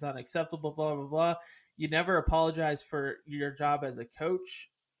is unacceptable, blah blah blah. You never apologize for your job as a coach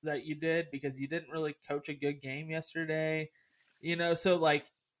that you did because you didn't really coach a good game yesterday. So like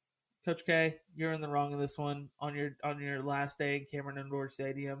Coach K, you're in the wrong in this one on your last day in Cameron Indoor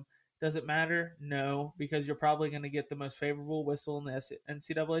Stadium. Does it matter? No, because you're probably going to get the most favorable whistle in the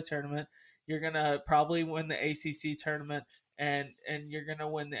NCAA tournament. You're going to probably win the ACC tournament. And you're going to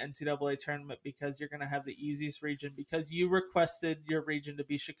win the NCAA tournament because you're going to have the easiest region because you requested your region to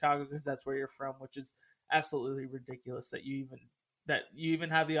be Chicago because that's where you're from, which is absolutely ridiculous that you even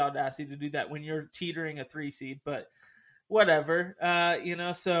have the audacity to do that when you're teetering a 3 seed. But whatever,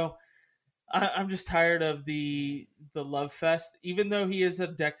 So I'm just tired of the love fest. Even though he is a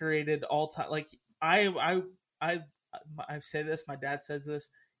decorated all time, like I say this, my dad says this.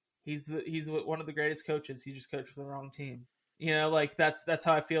 He's one of the greatest coaches. He just coached for the wrong team. That's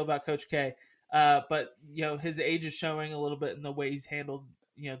how I feel about Coach K. But his age is showing a little bit in the way he's handled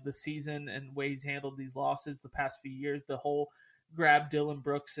the season and way he's handled these losses the past few years. The whole grab Dylan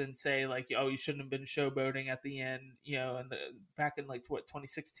Brooks and say like, oh, you shouldn't have been showboating at the end. And back in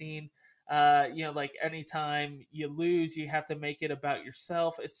 2016. Like anytime you lose, you have to make it about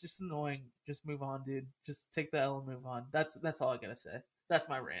yourself. It's just annoying. Just move on, dude. Just take the L and move on. That's all I gotta say. That's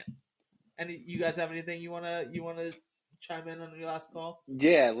my rant. Any you guys have anything you wanna chime in on your last call?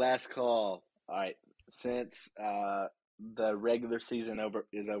 Yeah, last call. All right, since the regular season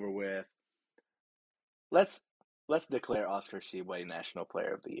is over with, let's declare Oscar Tshiebwe National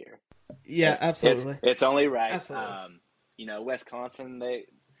Player of the Year. Yeah, absolutely. It's only right. Absolutely. Wisconsin.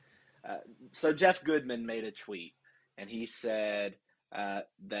 So Jeff Goodman made a tweet, and he said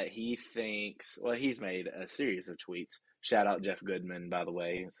that he thinks. Well, he's made a series of tweets. Shout out Jeff Goodman, by the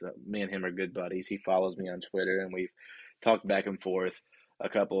way. So me and him are good buddies. He follows me on Twitter, and we've talked back and forth a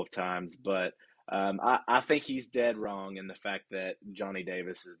couple of times. But I think he's dead wrong in the fact that Johnny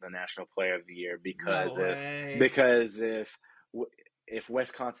Davis is the National Player of the Year because if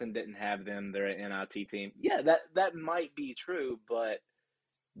Wisconsin didn't have them, they're an NIT team. Yeah, that might be true, but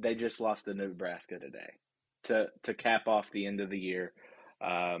they just lost to Nebraska today to cap off the end of the year.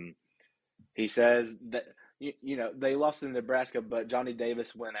 He says that they lost to Nebraska, but Johnny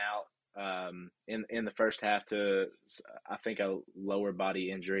Davis went out in the first half to, I think, a lower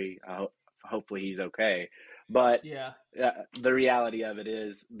body injury. Hopefully he's okay. But yeah, the reality of it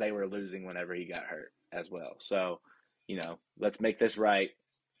is they were losing whenever he got hurt as well. So, let's make this right.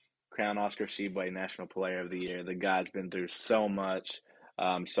 Crown Oscar Tshiebwe National Player of the Year. The guy's been through so much.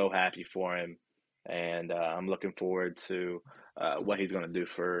 I'm so happy for him. And I'm looking forward to what he's going to do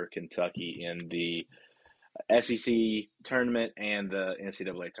for Kentucky in the SEC tournament and the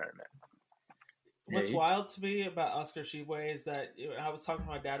NCAA tournament. What's wild to me about Oscar Tshiebwe is that I was talking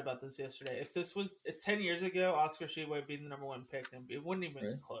to my dad about this yesterday. If this was 10 years ago, Oscar Tshiebwe being the number one pick, it wouldn't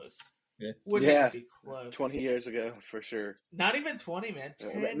even be close. Yeah. Wouldn't even be close. 20 years ago, for sure. Not even 20, man.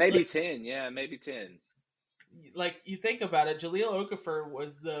 10, maybe 10. Yeah, maybe 10. Like, you think about it, Jahlil Okafor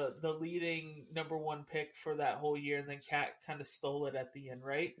was the leading number one pick for that whole year, and then Cat kind of stole it at the end,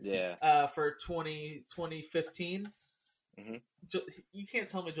 right? Yeah. For 2015. Mm-hmm. You can't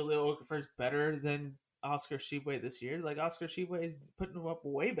tell me Jahlil Okafor is better than Oscar Tshiebwe this year. Like, Oscar Tshiebwe is putting up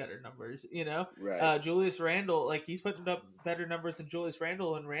way better numbers, Right. Julius Randle, he's putting up better numbers than Julius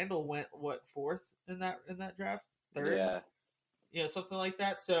Randle, and Randle went, fourth in that draft? Third? Yeah. Something like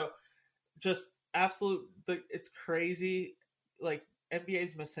that. So, just it's crazy. Like,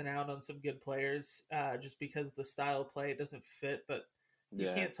 NBA's missing out on some good players just because the style of play doesn't fit, but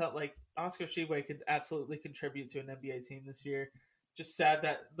you can't tell. Like, Oscar Tshiebwe could absolutely contribute to an NBA team this year. Just sad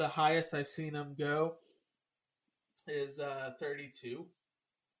that the highest I've seen him go is 32.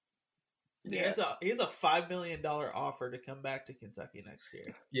 Yeah. He has a $5 million offer to come back to Kentucky next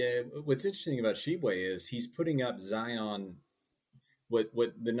year. Yeah, what's interesting about Tshiebwe is he's putting up Zion, what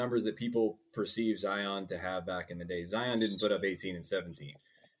the numbers that people perceive Zion to have back in the day. Zion didn't put up 18 and 17,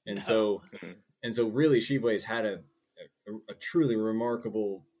 and so really Tshiebwe's had a truly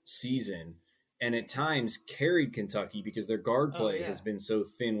remarkable season, and at times carried Kentucky because their guard play has been so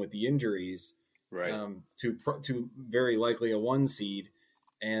thin with the injuries, right? To very likely a 1 seed,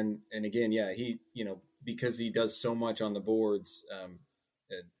 and again, he because he does so much on the boards,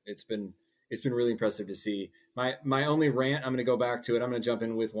 it's been really impressive to see. My only rant, I'm going to go back to it. I'm going to jump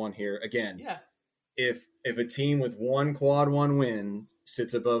in with one here again. Yeah. If a team with one quad 1 win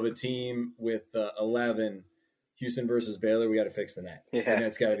sits above a team with 11. Houston versus Baylor, we got to fix the net. Yeah. The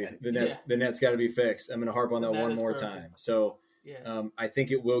net's got to be the net's got to be fixed. I'm going to harp on that one more time. So I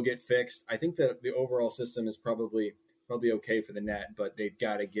think it will get fixed. I think the overall system is probably okay for the net, but they've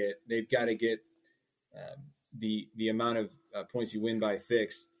got to get the amount of points you win by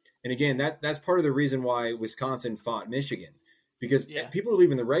fixed. And again, that's part of the reason why Wisconsin fought Michigan, because people are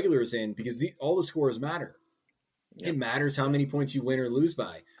leaving the regulars in because all the scores matter. Yep. It matters how many points you win or lose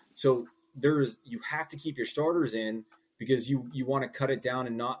by. So you have to keep your starters in because you want to cut it down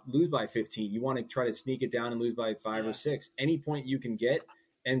and not lose by 15. You want to try to sneak it down and lose by 5 or 6. Any point you can get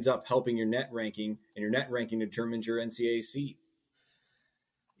ends up helping your net ranking, and your net ranking determines your NCAA seed.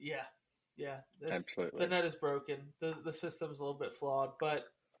 Yeah, absolutely. The net is broken. The system's a little bit flawed, but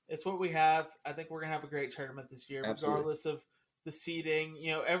it's what we have. I think we're gonna have a great tournament this year, regardless of the seeding.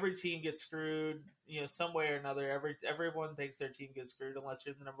 Every team gets screwed, some way or another. Everyone thinks their team gets screwed unless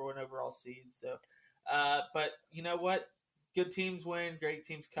you're the number 1 overall seed. So, but you know what? Good teams win, great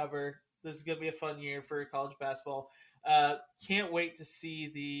teams cover. This is going to be a fun year for college basketball. Can't wait to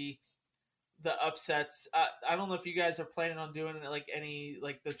see the upsets. I don't know if you guys are planning on doing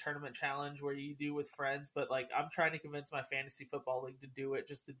the tournament challenge where you do with friends, but I'm trying to convince my fantasy football league to do it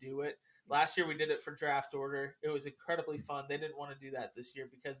just to do it. Last year we did it for draft order. It was incredibly fun. They didn't want to do that this year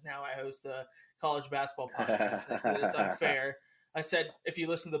because now I host a college basketball podcast. They said it's unfair. I said, if you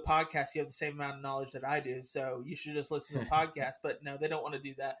listen to the podcast, you have the same amount of knowledge that I do, so you should just listen to the podcast. But no, they don't want to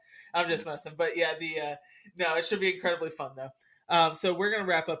do that. I'm just messing. But yeah, no, it should be incredibly fun though. So we're gonna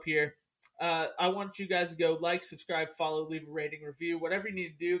wrap up here. I want you guys to go like, subscribe, follow, leave a rating, review, whatever you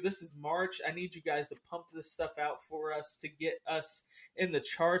need to do. This is March. I need you guys to pump this stuff out for us to get us in the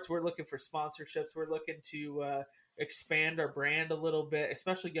charts. We're looking for sponsorships. We're looking to expand our brand a little bit,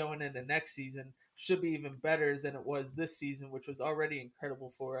 especially going into next season. Should be even better than it was this season, which was already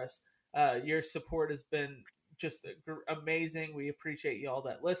incredible for us. Your support has been just amazing. We appreciate you all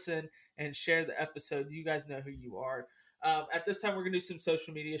that listen and share the episodes. You guys know who you are. At this time, we're going to do some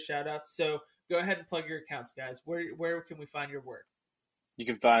social media shout outs. So go ahead and plug your accounts, guys. Where can we find your work? You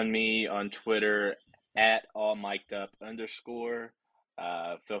can find me on Twitter at allmikedup_.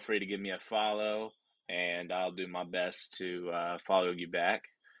 Feel free to give me a follow, and I'll do my best to follow you back.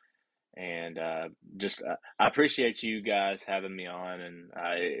 And I appreciate you guys having me on, and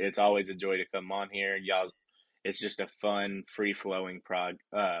it's always a joy to come on here. Y'all, it's just a fun, free-flowing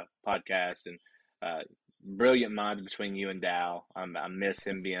podcast, and brilliant minds between you and Dal. I miss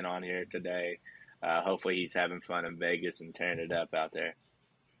him being on here today. Hopefully he's having fun in Vegas and tearing it up out there.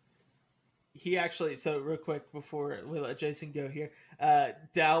 He actually, so real quick before we let Jason go here,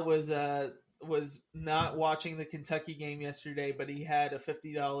 Dal was not watching the Kentucky game yesterday, but he had a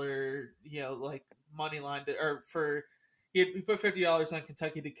 $50, money line he put $50 on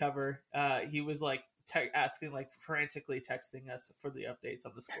Kentucky to cover. He was asking, frantically texting us for the updates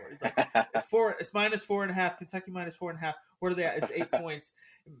on the score. He's like, it's -4.5, Kentucky -4.5. What are they at? It's 8 points.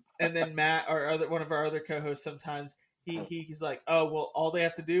 And then Matt, one of our other co-hosts, sometimes he's like, oh, well, all they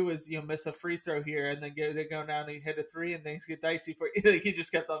have to do is miss a free throw here, and then they go down and hit a three, and things get dicey for you. He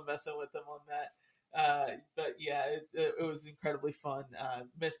just kept on messing with them on that. But yeah, it was incredibly fun.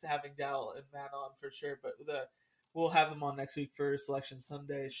 Missed having Dal and Matt on for sure, but we'll have them on next week for Selection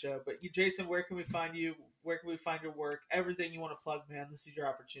Sunday show. But Jason, where can we find you? Where can we find your work? Everything you want to plug, man. This is your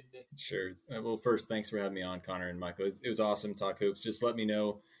opportunity. Sure. Well, first, thanks for having me on, Connor and Michael. It was awesome to talk hoops. Just let me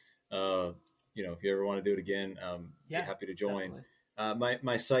know, if you ever want to do it again, be happy to join.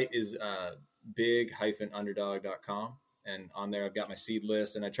 My site is big-underdog.com, and on there I've got my seed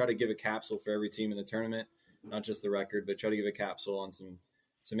list, and I try to give a capsule for every team in the tournament, not just the record, but try to give a capsule on some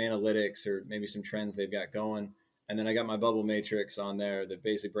analytics or maybe some trends they've got going. And then I got my bubble matrix on there that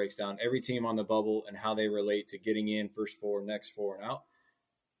basically breaks down every team on the bubble and how they relate to getting in, first four, next four, and out.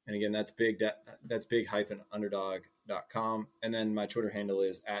 And again, that's big-underdog.com. And then my Twitter handle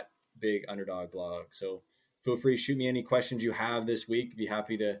is @BigUnderdogBlog. So feel free to shoot me any questions you have this week. Be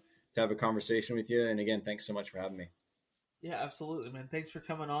happy to have a conversation with you. And again, thanks so much for having me. Yeah, absolutely, man. Thanks for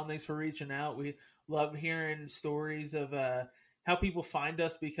coming on. Thanks for reaching out. We love hearing stories of how people find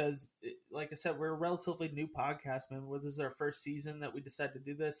us because, like I said, we're a relatively new podcast, man. This is our first season that we decided to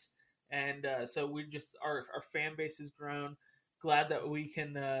do this. And so we just, our fan base has grown. Glad that we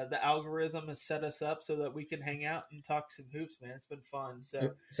can, the algorithm has set us up so that we can hang out and talk some hoops, man. It's been fun.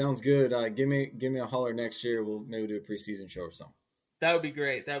 So sounds good. Give me a holler next year. We'll maybe do a preseason show or something. That would be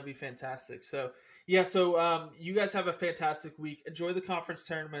great. That would be fantastic. So yeah, you guys have a fantastic week. Enjoy the conference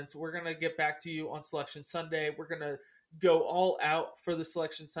tournaments. We're going to get back to you on Selection Sunday. We're going to go all out for the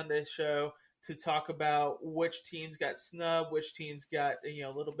Selection Sunday show to talk about which teams got snubbed, which teams got a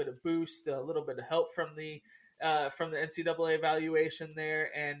little bit of boost, a little bit of help from the NCAA evaluation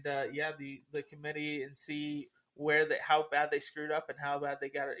there, and the committee, and see how bad they screwed up and how bad they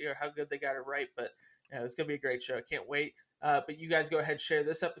got it, how good they got it right. But it's gonna be a great show. I can't wait. But you guys go ahead and share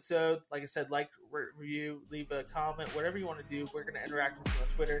this episode. Like I said, review, leave a comment, whatever you want to do. We're gonna interact with you on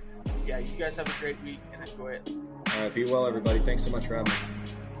Twitter. Yeah, you guys have a great week and enjoy it. All right, be well, everybody. Thanks so much for having me.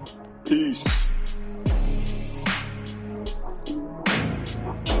 Peace.